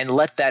and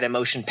let that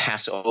emotion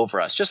pass over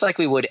us, just like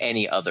we would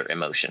any other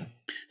emotion.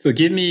 So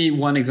give me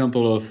one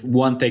example of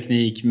one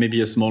technique,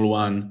 maybe a small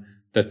one,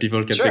 that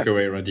people can take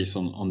away around this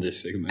on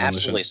this emotion.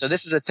 Absolutely. So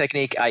this is a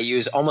technique I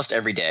use almost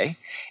every day.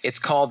 It's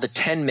called the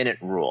 10-minute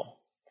rule.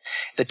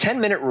 The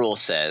 10-minute rule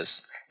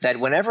says that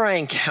whenever I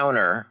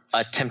encounter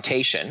a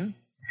temptation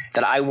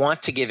that I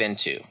want to give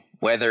into,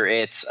 whether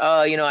it's,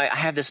 I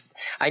have this,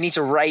 I need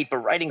to write, but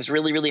writing's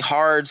really, really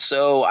hard,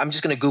 so I'm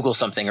just going to Google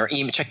something or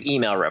check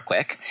email real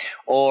quick,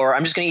 or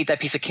I'm just going to eat that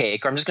piece of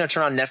cake, or I'm just going to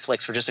turn on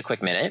Netflix for just a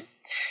quick minute.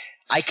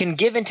 I can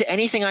give into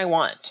anything I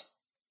want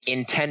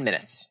in 10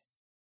 minutes.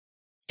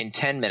 In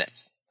 10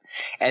 minutes.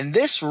 And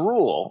this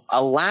rule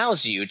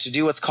allows you to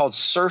do what's called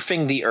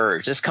surfing the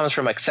urge. This comes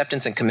from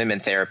acceptance and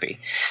commitment therapy.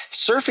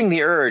 Surfing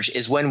the urge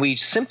is when we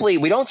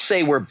don't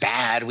say we're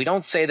bad. We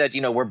don't say that,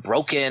 we're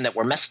broken, that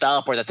we're messed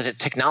up, or that the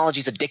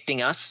technology is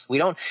addicting us. We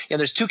don't,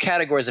 there's two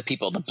categories of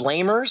people, the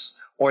blamers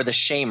or the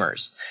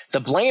shamers. The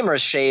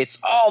blamers say it's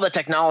all the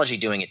technology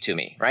doing it to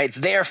me, right? It's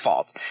their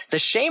fault. The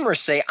shamers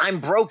say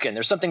I'm broken.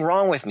 There's something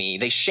wrong with me.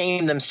 They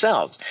shame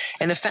themselves.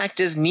 And the fact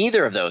is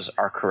neither of those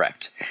are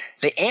correct.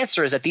 The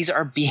answer is that these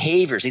are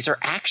behaviors. These are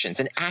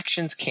actions, and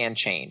actions can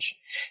change.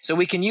 So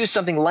we can use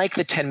something like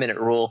the 10-minute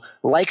rule,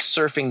 like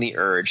surfing the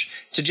urge,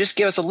 to just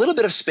give us a little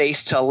bit of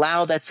space to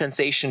allow that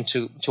sensation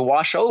to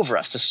wash over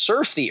us, to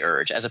surf the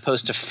urge as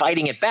opposed to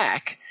fighting it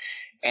back.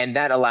 And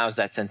that allows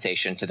that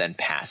sensation to then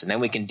pass. And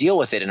then we can deal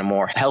with it in a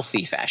more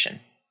healthy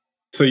fashion.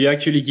 So you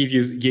actually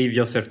gave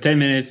yourself 10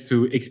 minutes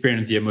to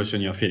experience the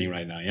emotion you're feeling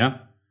right now, yeah?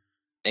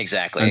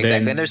 Exactly.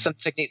 And there's some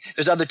technique.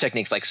 There's other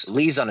techniques like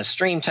leaves on a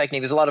stream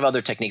technique. There's a lot of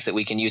other techniques that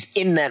we can use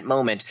in that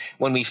moment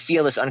when we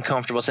feel this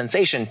uncomfortable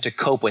sensation to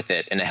cope with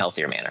it in a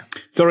healthier manner.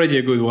 It's already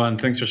a good one.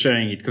 Thanks for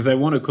sharing it, because I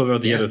want to cover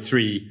the other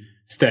three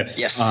steps.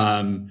 Yes.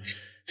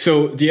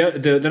 So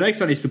the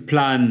next one is to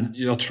plan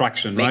your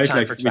traction, Make right?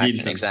 time for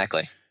traction.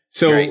 Exactly.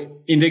 So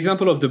in the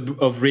example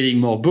of reading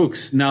more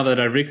books, now that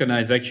I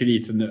recognize actually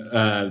it's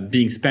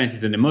being spent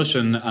is an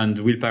emotion and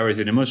willpower is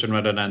an emotion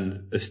rather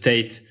than a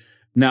state.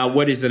 Now,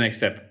 what is the next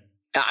step?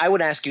 I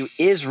would ask you,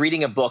 is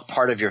reading a book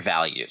part of your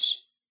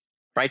values?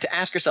 right? To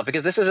ask yourself,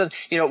 because this isn't,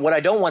 what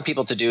I don't want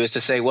people to do is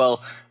to say,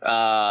 well,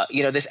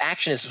 this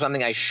action is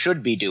something I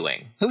should be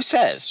doing. Who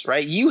says,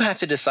 right? You have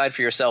to decide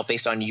for yourself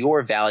based on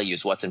your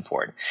values what's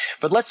important.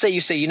 But let's say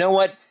you say, you know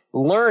what,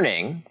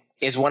 learning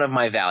is one of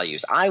my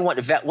values.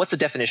 What's the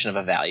definition of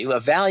a value? A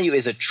value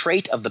is a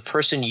trait of the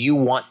person you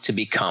want to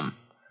become.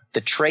 A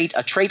trait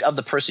of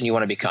the person you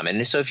want to become.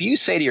 And so if you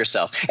say to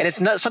yourself, and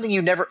it's not something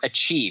you never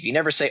achieve, you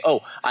never say,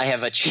 oh, I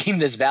have achieved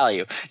this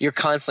value. You're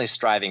constantly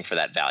striving for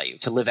that value,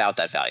 to live out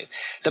that value.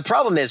 The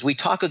problem is we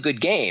talk a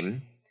good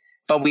game,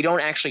 but we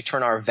don't actually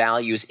turn our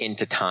values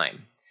into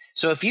time.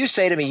 So if you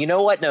say to me, you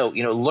know what, no,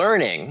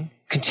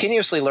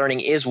 continuously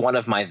learning is one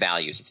of my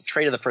values. It's a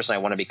trait of the person I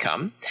want to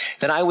become.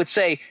 Then I would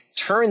say,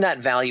 turn that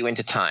value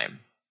into time.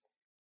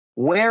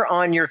 Where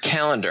on your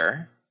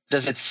calendar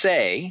does it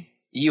say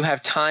you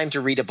have time to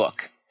read a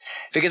book?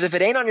 Because if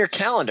it ain't on your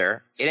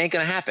calendar, it ain't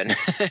going to happen.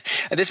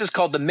 This is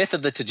called the myth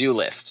of the to-do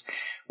list.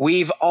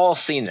 We've all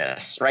seen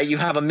this, right? You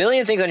have a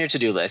million things on your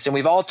to-do list, and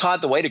we've all taught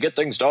the way to get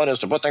things done is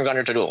to put things on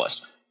your to-do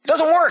list. It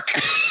doesn't work,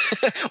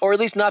 or at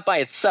least not by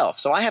itself.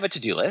 So I have a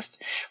to-do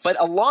list, but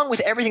along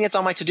with everything that's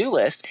on my to-do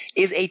list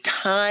is a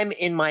time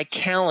in my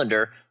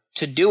calendar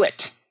to do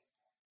it.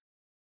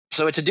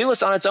 So a to-do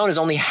list on its own is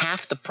only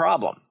half the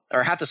problem,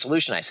 or half the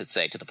solution, I should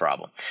say, to the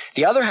problem.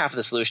 The other half of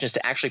the solution is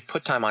to actually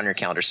put time on your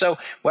calendar. So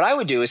what I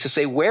would do is to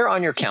say, where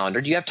on your calendar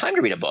do you have time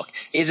to read a book?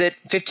 Is it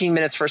 15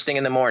 minutes first thing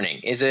in the morning?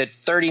 Is it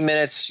 30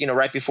 minutes,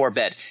 right before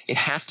bed? It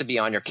has to be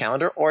on your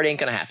calendar, or it ain't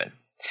going to happen.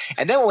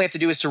 And then what we have to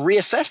do is to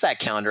reassess that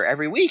calendar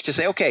every week to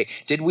say, okay,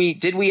 did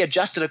we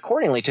adjust it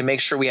accordingly to make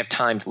sure we have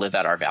time to live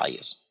out our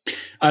values?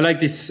 I like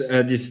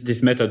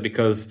this method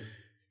because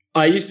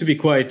I used to be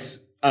quite,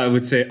 I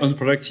would say,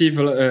 unproductive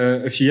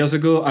a few years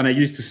ago, and I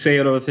used to say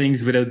a lot of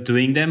things without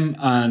doing them,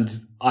 and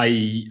I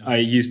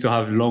used to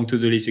have long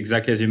to-do lists,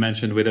 exactly as you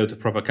mentioned, without a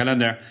proper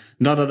calendar.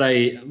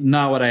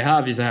 Now what I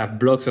have is I have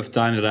blocks of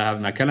time that I have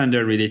in my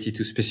calendar related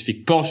to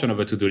specific portion of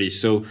a to-do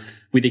list. So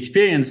with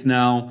experience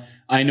now,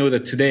 I know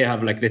that today I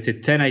have let's say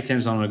 10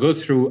 items I want to go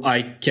through.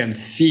 I can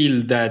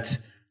feel that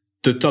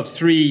the top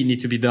 3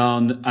 need to be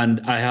done, and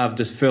I have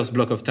this first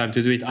block of time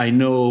to do it. I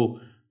know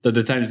that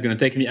the time is going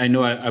to take me. I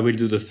know I will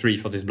do the 3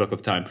 for this block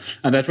of time.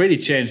 And that really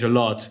changed a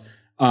lot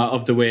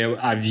of the way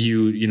I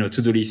view,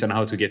 to-do lists and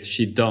how to get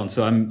shit done.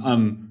 So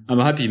I'm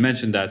happy you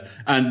mentioned that.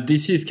 And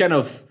this is kind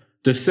of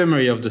the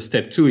summary of the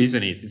step 2,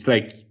 isn't it?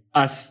 It's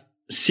as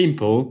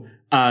simple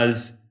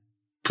as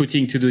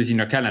putting to-dos in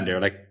your calendar,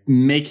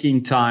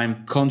 making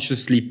time,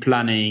 consciously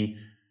planning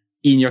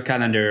in your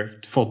calendar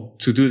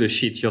to do the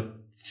shit you're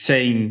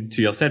saying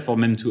to yourself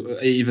or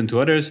even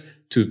to others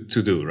to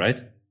do, right?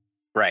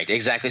 Right,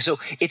 exactly. So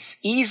it's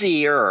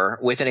easier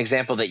with an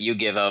example that you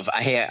give of,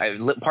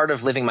 part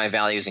of living my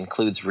values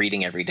includes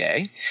reading every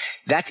day.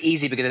 That's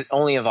easy because it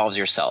only involves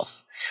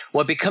yourself.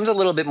 What becomes a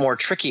little bit more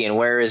tricky, and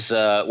whereas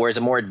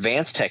a more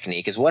advanced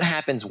technique, is what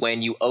happens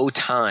when you owe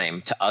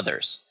time to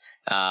others.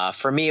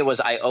 For me, it was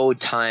I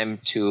owed time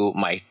to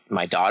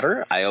my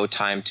daughter. I owed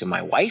time to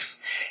my wife,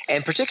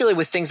 and particularly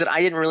with things that I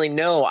didn't really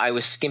know I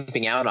was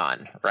skimping out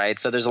on, right?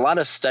 So there's a lot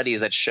of studies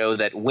that show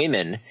that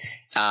women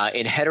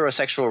in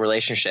heterosexual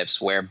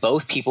relationships where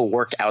both people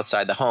work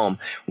outside the home,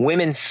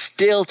 women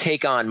still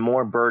take on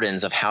more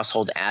burdens of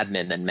household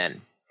admin than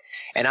men.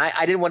 And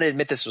I didn't want to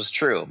admit this was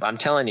true, but I'm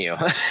telling you,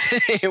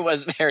 it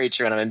was very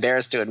true, and I'm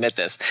embarrassed to admit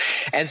this.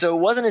 And so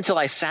it wasn't until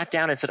I sat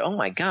down and said, oh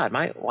my God,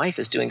 my wife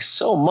is doing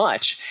so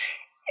much.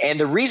 And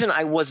the reason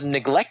I was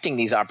neglecting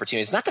these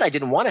opportunities, not that I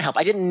didn't want to help,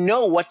 I didn't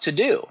know what to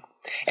do.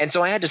 And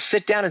so I had to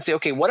sit down and say,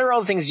 okay, what are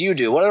all the things you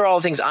do? What are all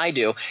the things I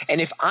do?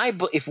 And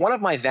if one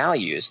of my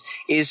values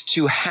is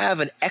to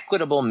have an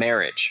equitable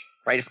marriage,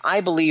 right? If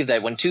I believe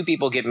that when 2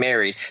 people get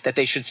married, that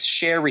they should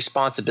share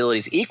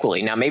responsibilities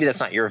equally. Now, maybe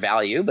that's not your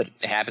value, but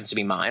it happens to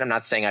be mine. I'm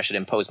not saying I should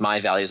impose my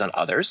values on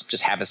others. It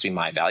just happens to be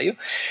my value.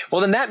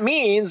 Well, then that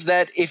means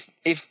that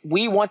if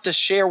we want to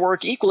share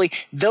work equally,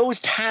 those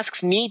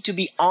tasks need to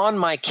be on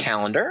my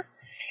calendar,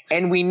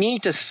 and we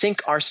need to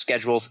sync our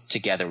schedules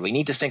together. We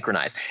need to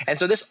synchronize. And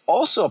so this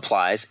also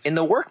applies in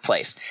the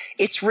workplace.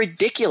 It's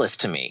ridiculous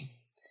to me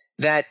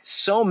that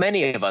so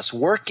many of us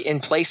work in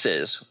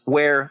places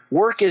where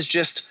work is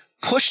just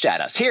pushed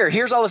at us.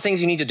 Here's all the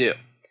things you need to do.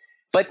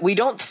 But we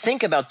don't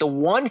think about the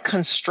one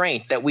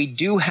constraint that we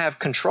do have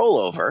control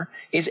over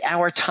is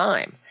our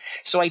time.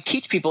 So I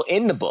teach people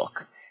in the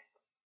book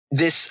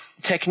this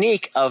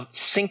technique of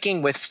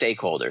syncing with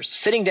stakeholders,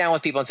 sitting down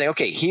with people and saying,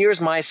 okay, here's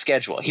my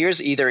schedule.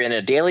 Here's either in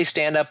a daily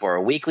stand-up or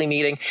a weekly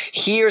meeting.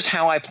 Here's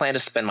how I plan to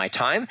spend my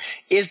time.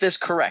 Is this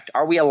correct?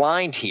 Are we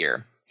aligned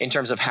here in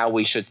terms of how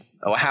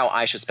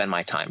I should spend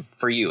my time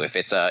for you, if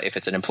it's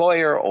an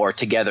employer, or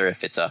together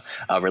if it's a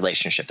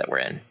relationship that we're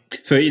in?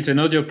 So it's an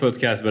audio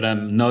podcast, but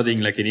I'm nodding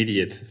like an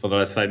idiot for the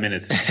last 5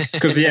 minutes.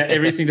 Because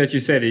everything that you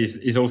said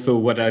is also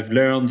what I've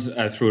learned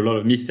through a lot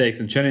of mistakes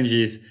and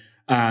challenges.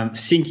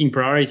 Syncing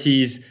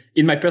priorities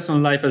in my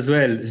personal life as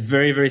well. It's a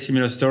very, very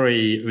similar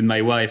story with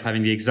my wife,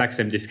 having the exact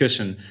same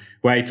discussion,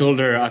 where I told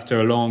her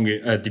after a long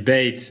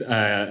debate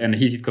and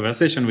heated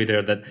conversation with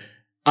her that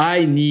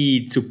I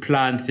need to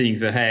plan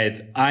things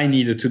ahead. I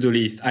need a to-do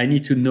list. I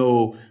need to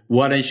know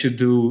what I should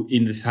do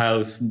in this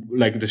house,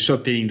 like the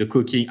shopping, the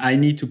cooking. I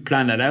need to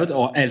plan that out,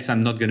 or else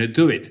I'm not going to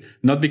do it.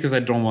 Not because I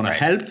don't want to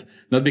help,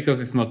 not because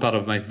it's not part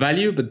of my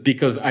value, but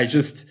because I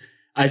just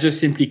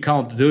simply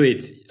can't do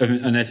it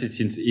unless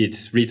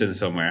it's written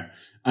somewhere.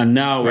 And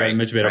now we're in a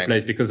much better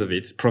place because of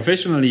it.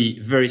 Professionally,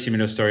 very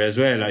similar story as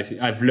well.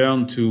 I've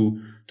learned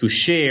to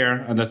share,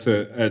 and that's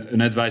an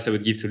advice I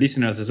would give to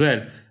listeners as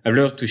well. I've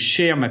learned to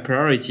share my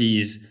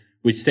priorities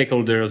with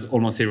stakeholders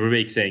almost every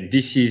week, saying,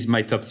 this is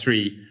my top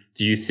 3.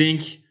 Do you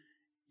think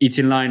it's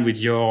in line with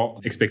your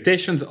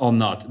expectations or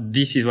not?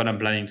 This is what I'm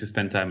planning to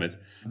spend time with.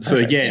 Perfect. So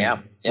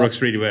again,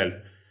 works really well.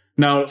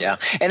 Now,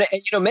 and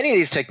many of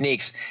these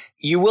techniques,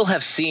 you will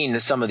have seen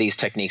some of these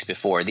techniques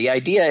before. The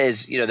idea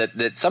is,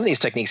 that some of these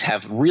techniques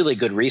have really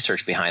good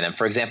research behind them.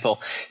 For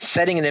example,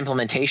 setting an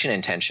implementation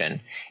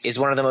intention is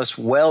one of the most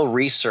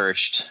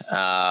well-researched,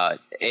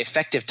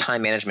 effective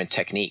time management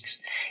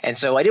techniques. And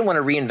so I didn't want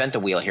to reinvent the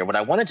wheel here. What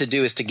I wanted to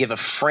do is to give a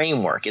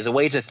framework, is a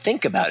way to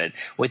think about it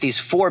with these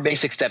 4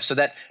 basic steps, so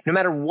that no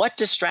matter what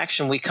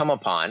distraction we come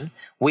upon,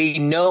 we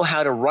know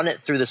how to run it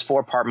through this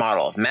 4-part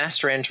model of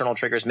master internal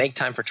triggers, make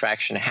time for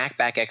traction, hack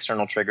back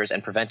external triggers,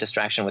 and prevent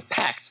distraction with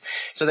pacts,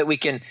 so that we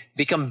can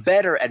become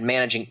better at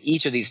managing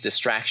each of these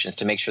distractions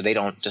to make sure they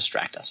don't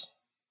distract us.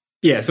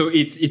 Yeah, so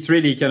it's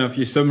really kind of,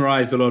 you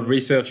summarize a lot of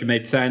research, you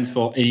made sense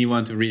for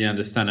anyone to really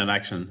understand an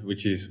action,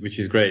 which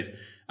is great.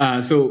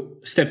 So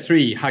step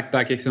 3, hack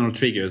back external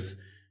triggers.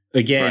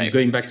 Again,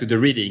 going back to the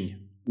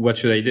reading, what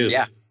should I do?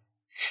 Yeah.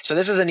 So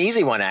this is an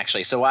easy one,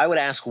 actually. So I would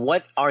ask,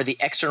 what are the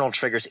external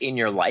triggers in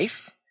your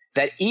life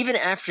that even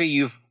after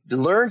you've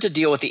learned to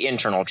deal with the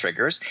internal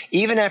triggers,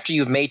 even after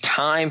you've made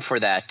time for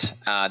that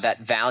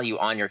value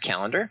on your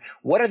calendar,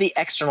 what are the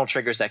external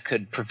triggers that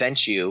could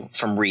prevent you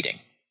from reading?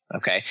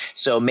 Okay,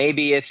 so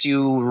maybe it's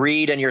you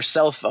read and your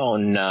cell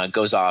phone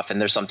goes off and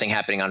there's something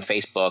happening on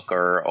Facebook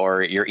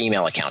or your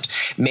email account.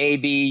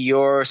 Maybe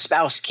your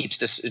spouse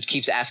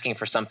keeps asking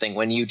for something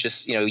when you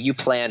just you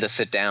plan to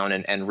sit down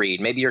and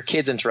read. Maybe your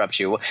kids interrupt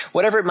you.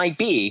 Whatever it might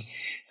be,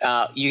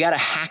 you got to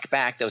hack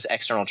back those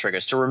external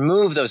triggers to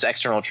remove those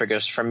external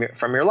triggers from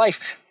your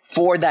life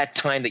for that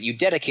time that you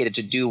dedicated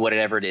to do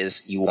whatever it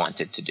is you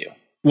wanted to do.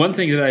 One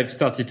thing that I've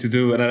started to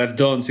do and that I've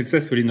done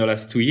successfully in the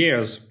last 2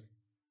 years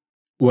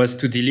was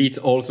to delete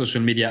all social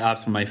media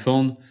apps from my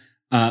phone,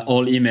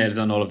 all emails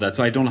and all of that.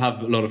 So I don't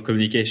have a lot of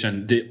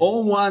communication. The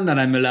only one that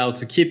I'm allowed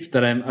to keep,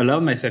 that I'm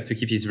allowed myself to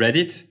keep, is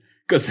Reddit,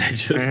 because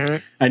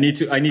I need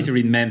to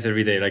read memes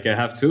every day. Like I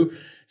have to.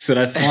 So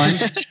that's fine.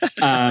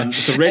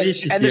 So Reddit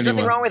is and there's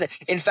nothing wrong with it.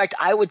 In fact,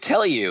 I would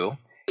tell you,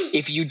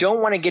 if you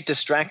don't want to get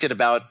distracted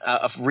about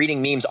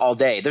reading memes all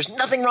day, there's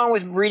nothing wrong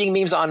with reading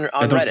memes on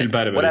Reddit. Feel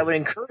bad about what it. I would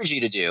encourage you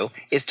to do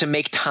is to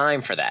make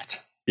time for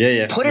that.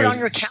 Yeah. Put it on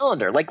your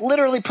calendar, like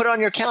literally put it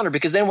on your calendar,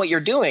 because then what you're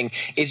doing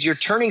is you're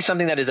turning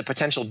something that is a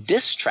potential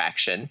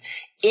distraction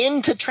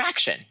into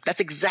traction.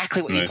 That's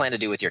exactly what you plan to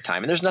do with your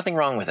time. And there's nothing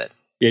wrong with it.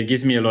 Yeah, it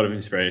gives me a lot of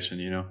inspiration,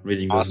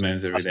 reading those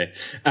memes every day.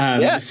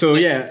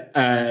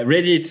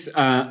 Reddit,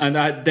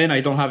 and then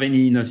I don't have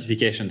any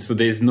notifications. So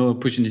there's no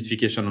push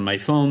notification on my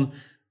phone,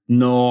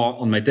 nor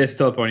on my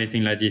desktop or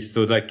anything like this.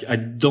 So I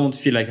don't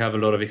feel like I have a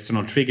lot of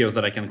external triggers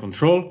that I can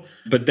control.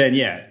 But then,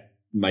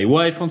 my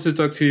wife wants to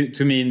talk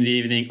to me in the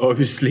evening,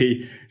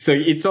 obviously. So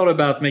it's all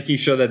about making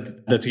sure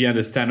that we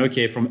understand,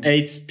 okay, from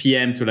 8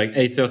 p.m. to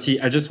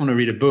 8:30, I just want to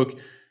read a book.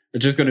 I'm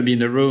just going to be in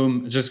the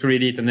room, just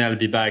read it, and then I'll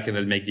be back and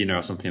I'll make dinner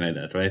or something like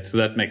that, right? So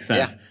that makes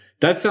sense. Yeah.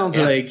 That sounds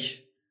like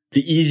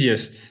the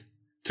easiest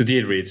to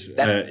deal with,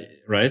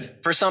 right?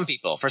 For some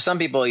people,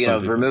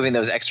 removing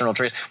those external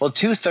triggers. Well,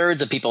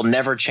 2/3 of people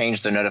never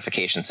change their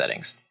notification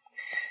settings.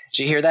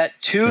 Did you hear that?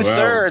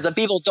 2/3 of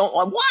people don't.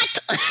 What?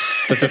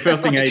 That's the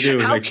first thing I do.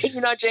 How can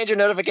you not change your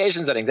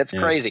notification settings? That's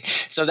crazy.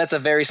 So that's a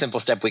very simple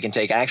step we can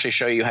take. I actually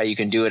show you how you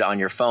can do it on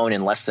your phone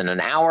in less than an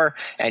hour,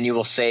 and you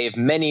will save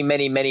many,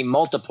 many, many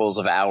multiples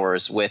of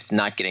hours with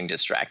not getting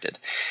distracted.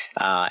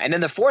 And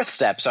then the 4th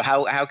step. So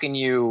how can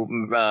you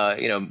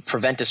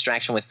prevent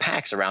distraction with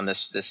pacts around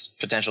this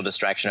potential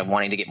distraction of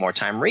wanting to get more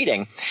time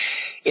reading?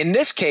 In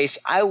this case,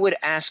 I would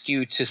ask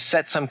you to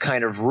set some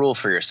kind of rule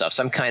for yourself,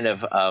 some kind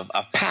of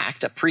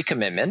pact, a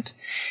pre-commitment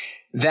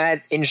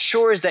that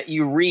ensures that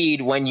you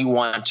read when you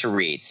want to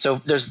read. So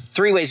there's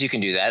 3 ways you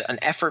can do that: an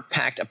effort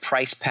pact, a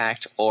price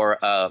pact, or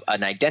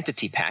an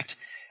identity pact.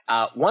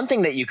 One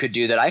thing that you could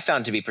do that I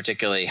found to be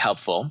particularly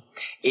helpful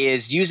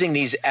is using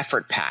these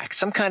effort pacts,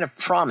 some kind of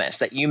promise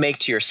that you make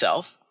to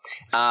yourself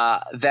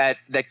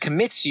that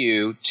commits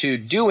you to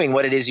doing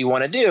what it is you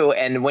want to do.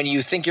 And when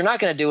you think you're not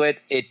going to do it,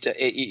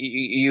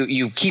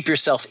 you keep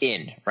yourself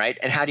in, right?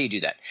 And how do you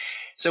do that?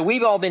 So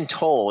we've all been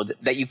told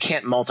that you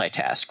can't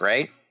multitask,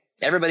 right?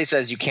 Everybody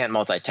says you can't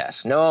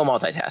multitask. No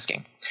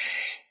multitasking.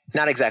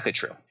 Not exactly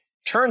true.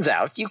 Turns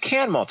out you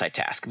can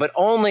multitask, but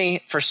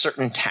only for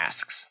certain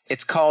tasks.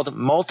 It's called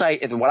what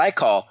I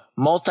call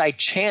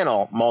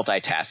multi-channel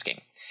multitasking.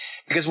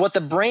 Because what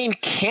the brain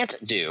can't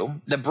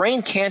do, the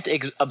brain can't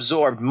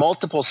absorb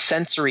multiple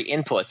sensory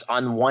inputs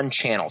on one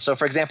channel. So,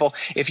 for example,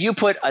 if you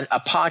put a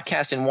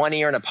podcast in one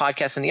ear and a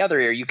podcast in the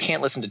other ear, you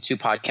can't listen to two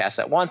podcasts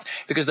at once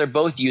because they're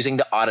both using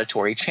the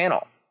auditory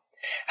channel.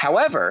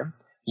 However,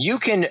 you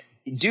can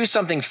do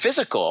something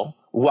physical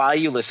while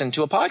you listen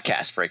to a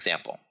podcast, for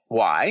example.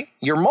 Why?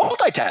 You're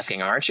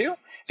multitasking, aren't you?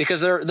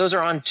 Because those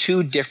are on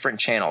two different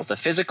channels, the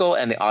physical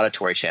and the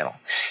auditory channel.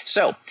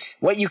 So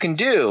what you can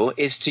do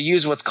is to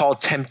use what's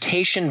called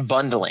temptation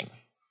bundling.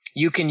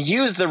 You can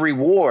use the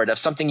reward of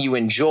something you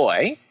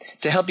enjoy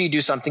to help you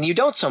do something you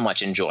don't so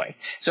much enjoy.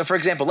 So for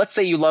example, let's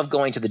say you love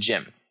going to the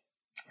gym.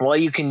 Well,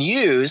 you can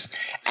use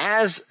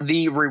as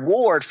the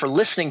reward for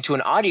listening to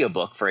an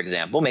audiobook, for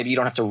example. Maybe you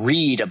don't have to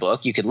read a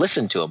book. You could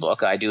listen to a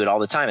book. I do it all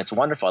the time. It's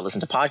wonderful. I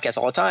listen to podcasts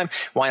all the time.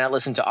 Why not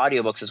listen to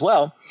audiobooks as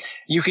well?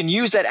 You can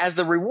use that as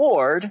the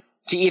reward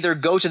to either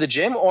go to the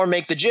gym or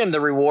make the gym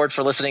the reward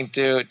for listening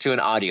to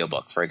an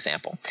audiobook, for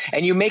example.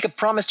 And you make a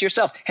promise to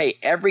yourself, hey,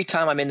 every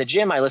time I'm in the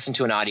gym, I listen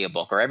to an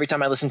audiobook, or every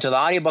time I listen to the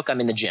audiobook,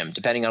 I'm in the gym,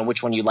 depending on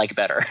which one you like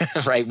better,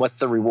 right? What's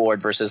the reward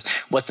versus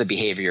what's the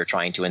behavior you're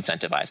trying to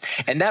incentivize.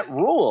 And that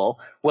rule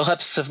will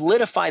help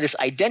solidify this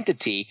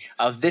identity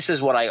of this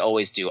is what I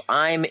always do.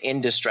 I'm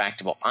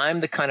indistractable. I'm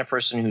the kind of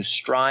person who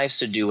strives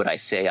to do what I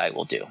say I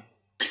will do.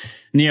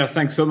 Nir,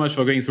 thanks so much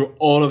for going through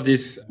all of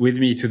this with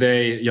me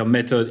today. Your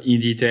method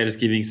in details,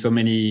 giving so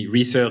many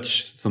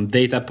research, some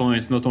data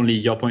points, not only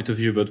your point of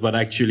view, but what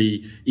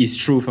actually is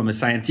true from a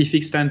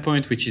scientific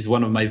standpoint, which is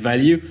one of my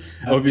value,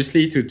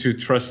 obviously, to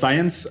trust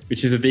science,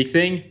 which is a big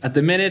thing at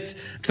the minute.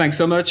 Thanks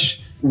so much.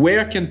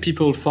 Where can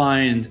people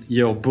find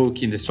your book,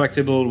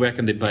 Indistractable? Where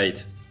can they buy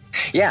it?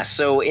 Yeah,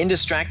 so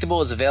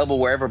Indistractable is available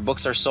wherever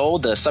books are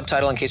sold. The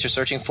subtitle, in case you're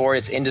searching for it,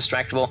 it's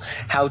Indistractable: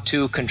 How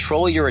to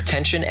Control Your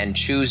Attention and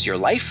Choose Your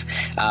Life.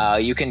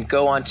 You can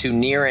go on to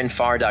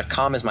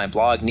nirandfar.com is my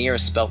blog. Nir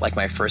is spelled like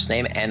my first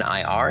name,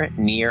 N-I-R,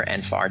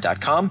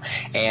 nirandfar.com.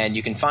 And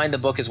you can find the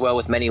book as well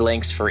with many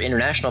links for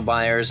international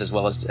buyers as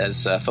well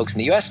as folks in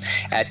the US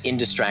at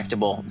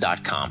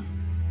indistractable.com.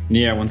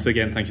 Nir, once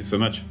again, thank you so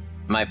much.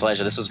 My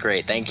pleasure. This was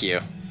great. Thank you.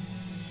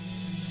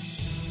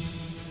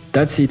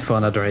 That's it for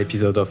another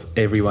episode of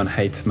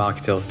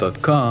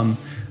EveryoneHatesMarketers.com.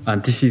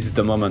 And this is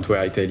the moment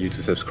where I tell you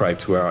to subscribe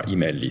to our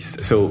email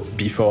list. So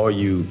before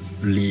you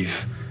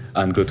leave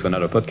and go to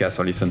another podcast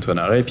or listen to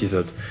another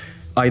episode,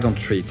 I don't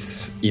treat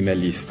email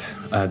list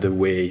the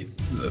way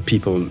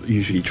people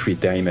usually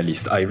treat their email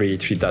list. I really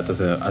treat that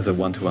as a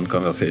one-to-one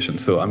conversation.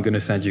 So I'm going to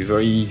send you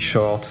very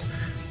short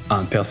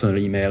and personal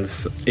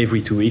emails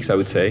every 2 weeks, I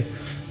would say.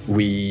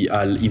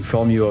 I'll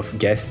inform you of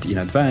guests in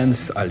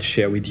advance. I'll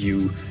share with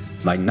you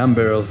my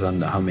numbers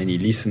and how many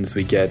listens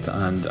we get,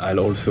 and I'll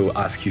also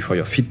ask you for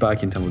your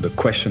feedback in terms of the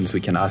questions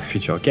we can ask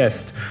future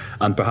guests,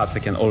 and perhaps I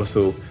can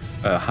also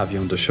have you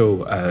on the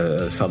show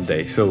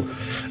someday. So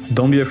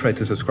don't be afraid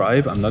to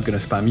subscribe. I'm not going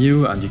to spam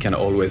you, and you can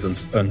always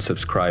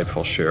unsubscribe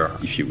for sure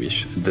if you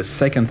wish. The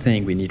second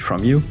thing we need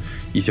from you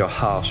is your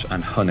harsh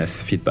and honest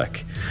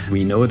feedback.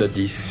 We know that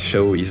this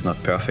show is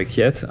not perfect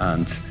yet,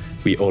 and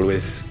we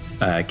always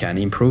can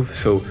improve.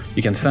 So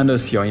you can send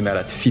us your email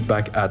at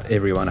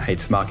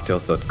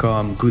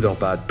feedback@everyonehatesmarketers.com. Good or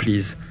bad,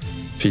 please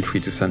feel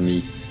free to send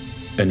me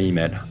an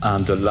email.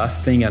 And the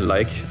last thing I'd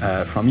like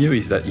from you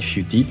is that if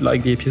you did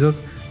like the episode,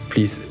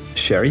 please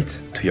share it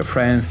to your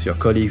friends, your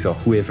colleagues, or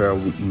whoever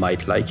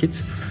might like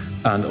it.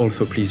 And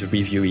also please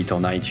review it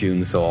on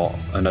iTunes or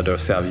another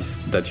service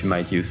that you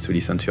might use to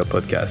listen to your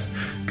podcast.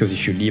 Because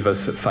if you leave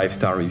us a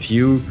 5-star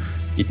review,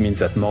 it means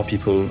that more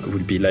people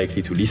will be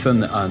likely to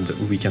listen and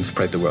we can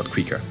spread the word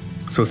quicker.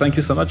 So thank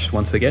you so much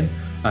once again,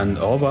 and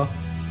au revoir.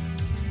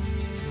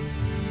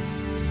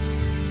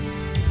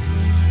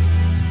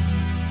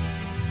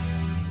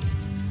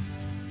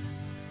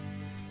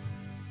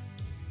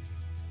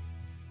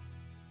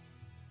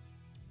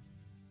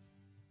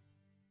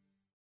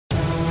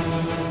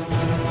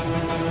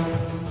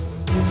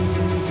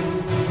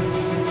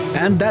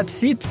 And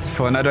that's it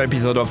for another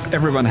episode of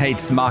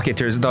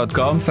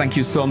EveryoneHatesMarketers.com. Thank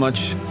you so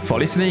much for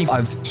listening.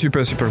 I'm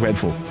super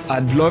grateful.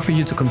 I'd love for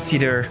you to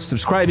consider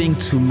subscribing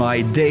to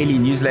my daily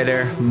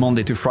newsletter,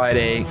 Monday to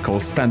Friday,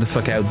 called Stand the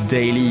Fuck Out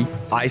Daily.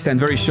 I send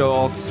very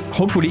short,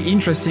 hopefully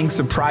interesting,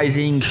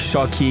 surprising,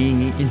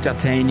 shocking,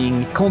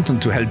 entertaining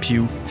content to help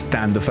you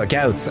stand the fuck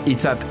out.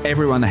 It's at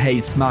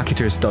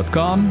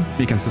EveryoneHatesMarketers.com.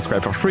 You can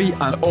subscribe for free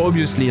and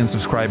obviously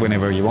unsubscribe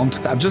whenever you want.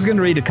 I'm just going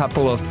to read a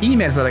couple of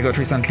emails that I got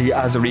recently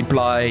as a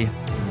reply.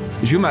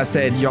 Juma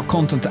said, your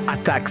content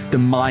attacks the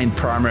mind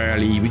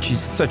primarily, which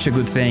is such a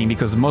good thing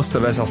because most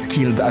of us are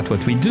skilled at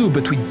what we do,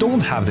 but we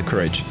don't have the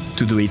courage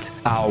to do it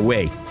our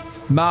way.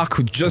 Mark,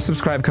 who just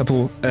subscribed a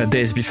couple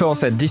days before,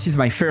 said, this is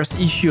my first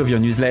issue of your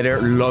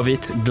newsletter. Love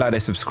it. Glad I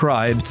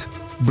subscribed.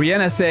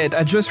 Brianna said,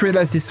 I just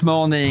realized this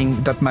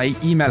morning that my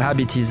email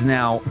habit is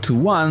now to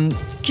 1,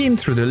 skim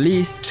through the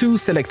list, 2,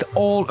 select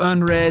all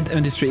unread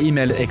industry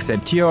email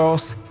except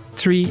yours,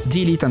 3,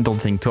 delete and don't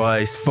think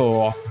twice,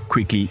 4,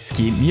 quickly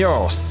skim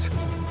yours.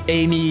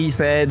 Amy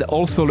said,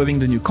 also loving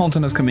the new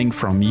content that's coming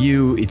from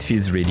you. It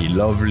feels really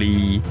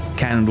lovely.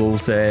 Candle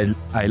said,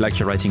 I like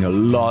your writing a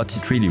lot.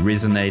 It really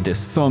resonates. There's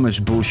so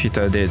much bullshit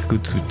out there. It's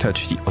good to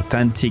touch the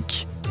authentic.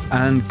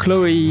 And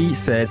Chloe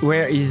said,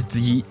 where is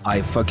the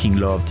I fucking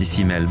love this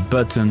email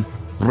button?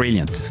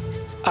 Brilliant.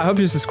 I hope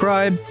you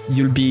subscribe.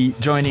 You'll be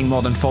joining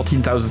more than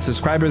 14,000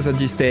 subscribers at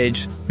this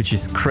stage, which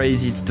is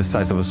crazy. It's the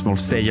size of a small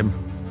stadium.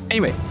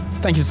 Anyway,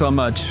 thank you so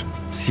much.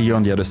 See you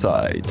on the other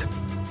side.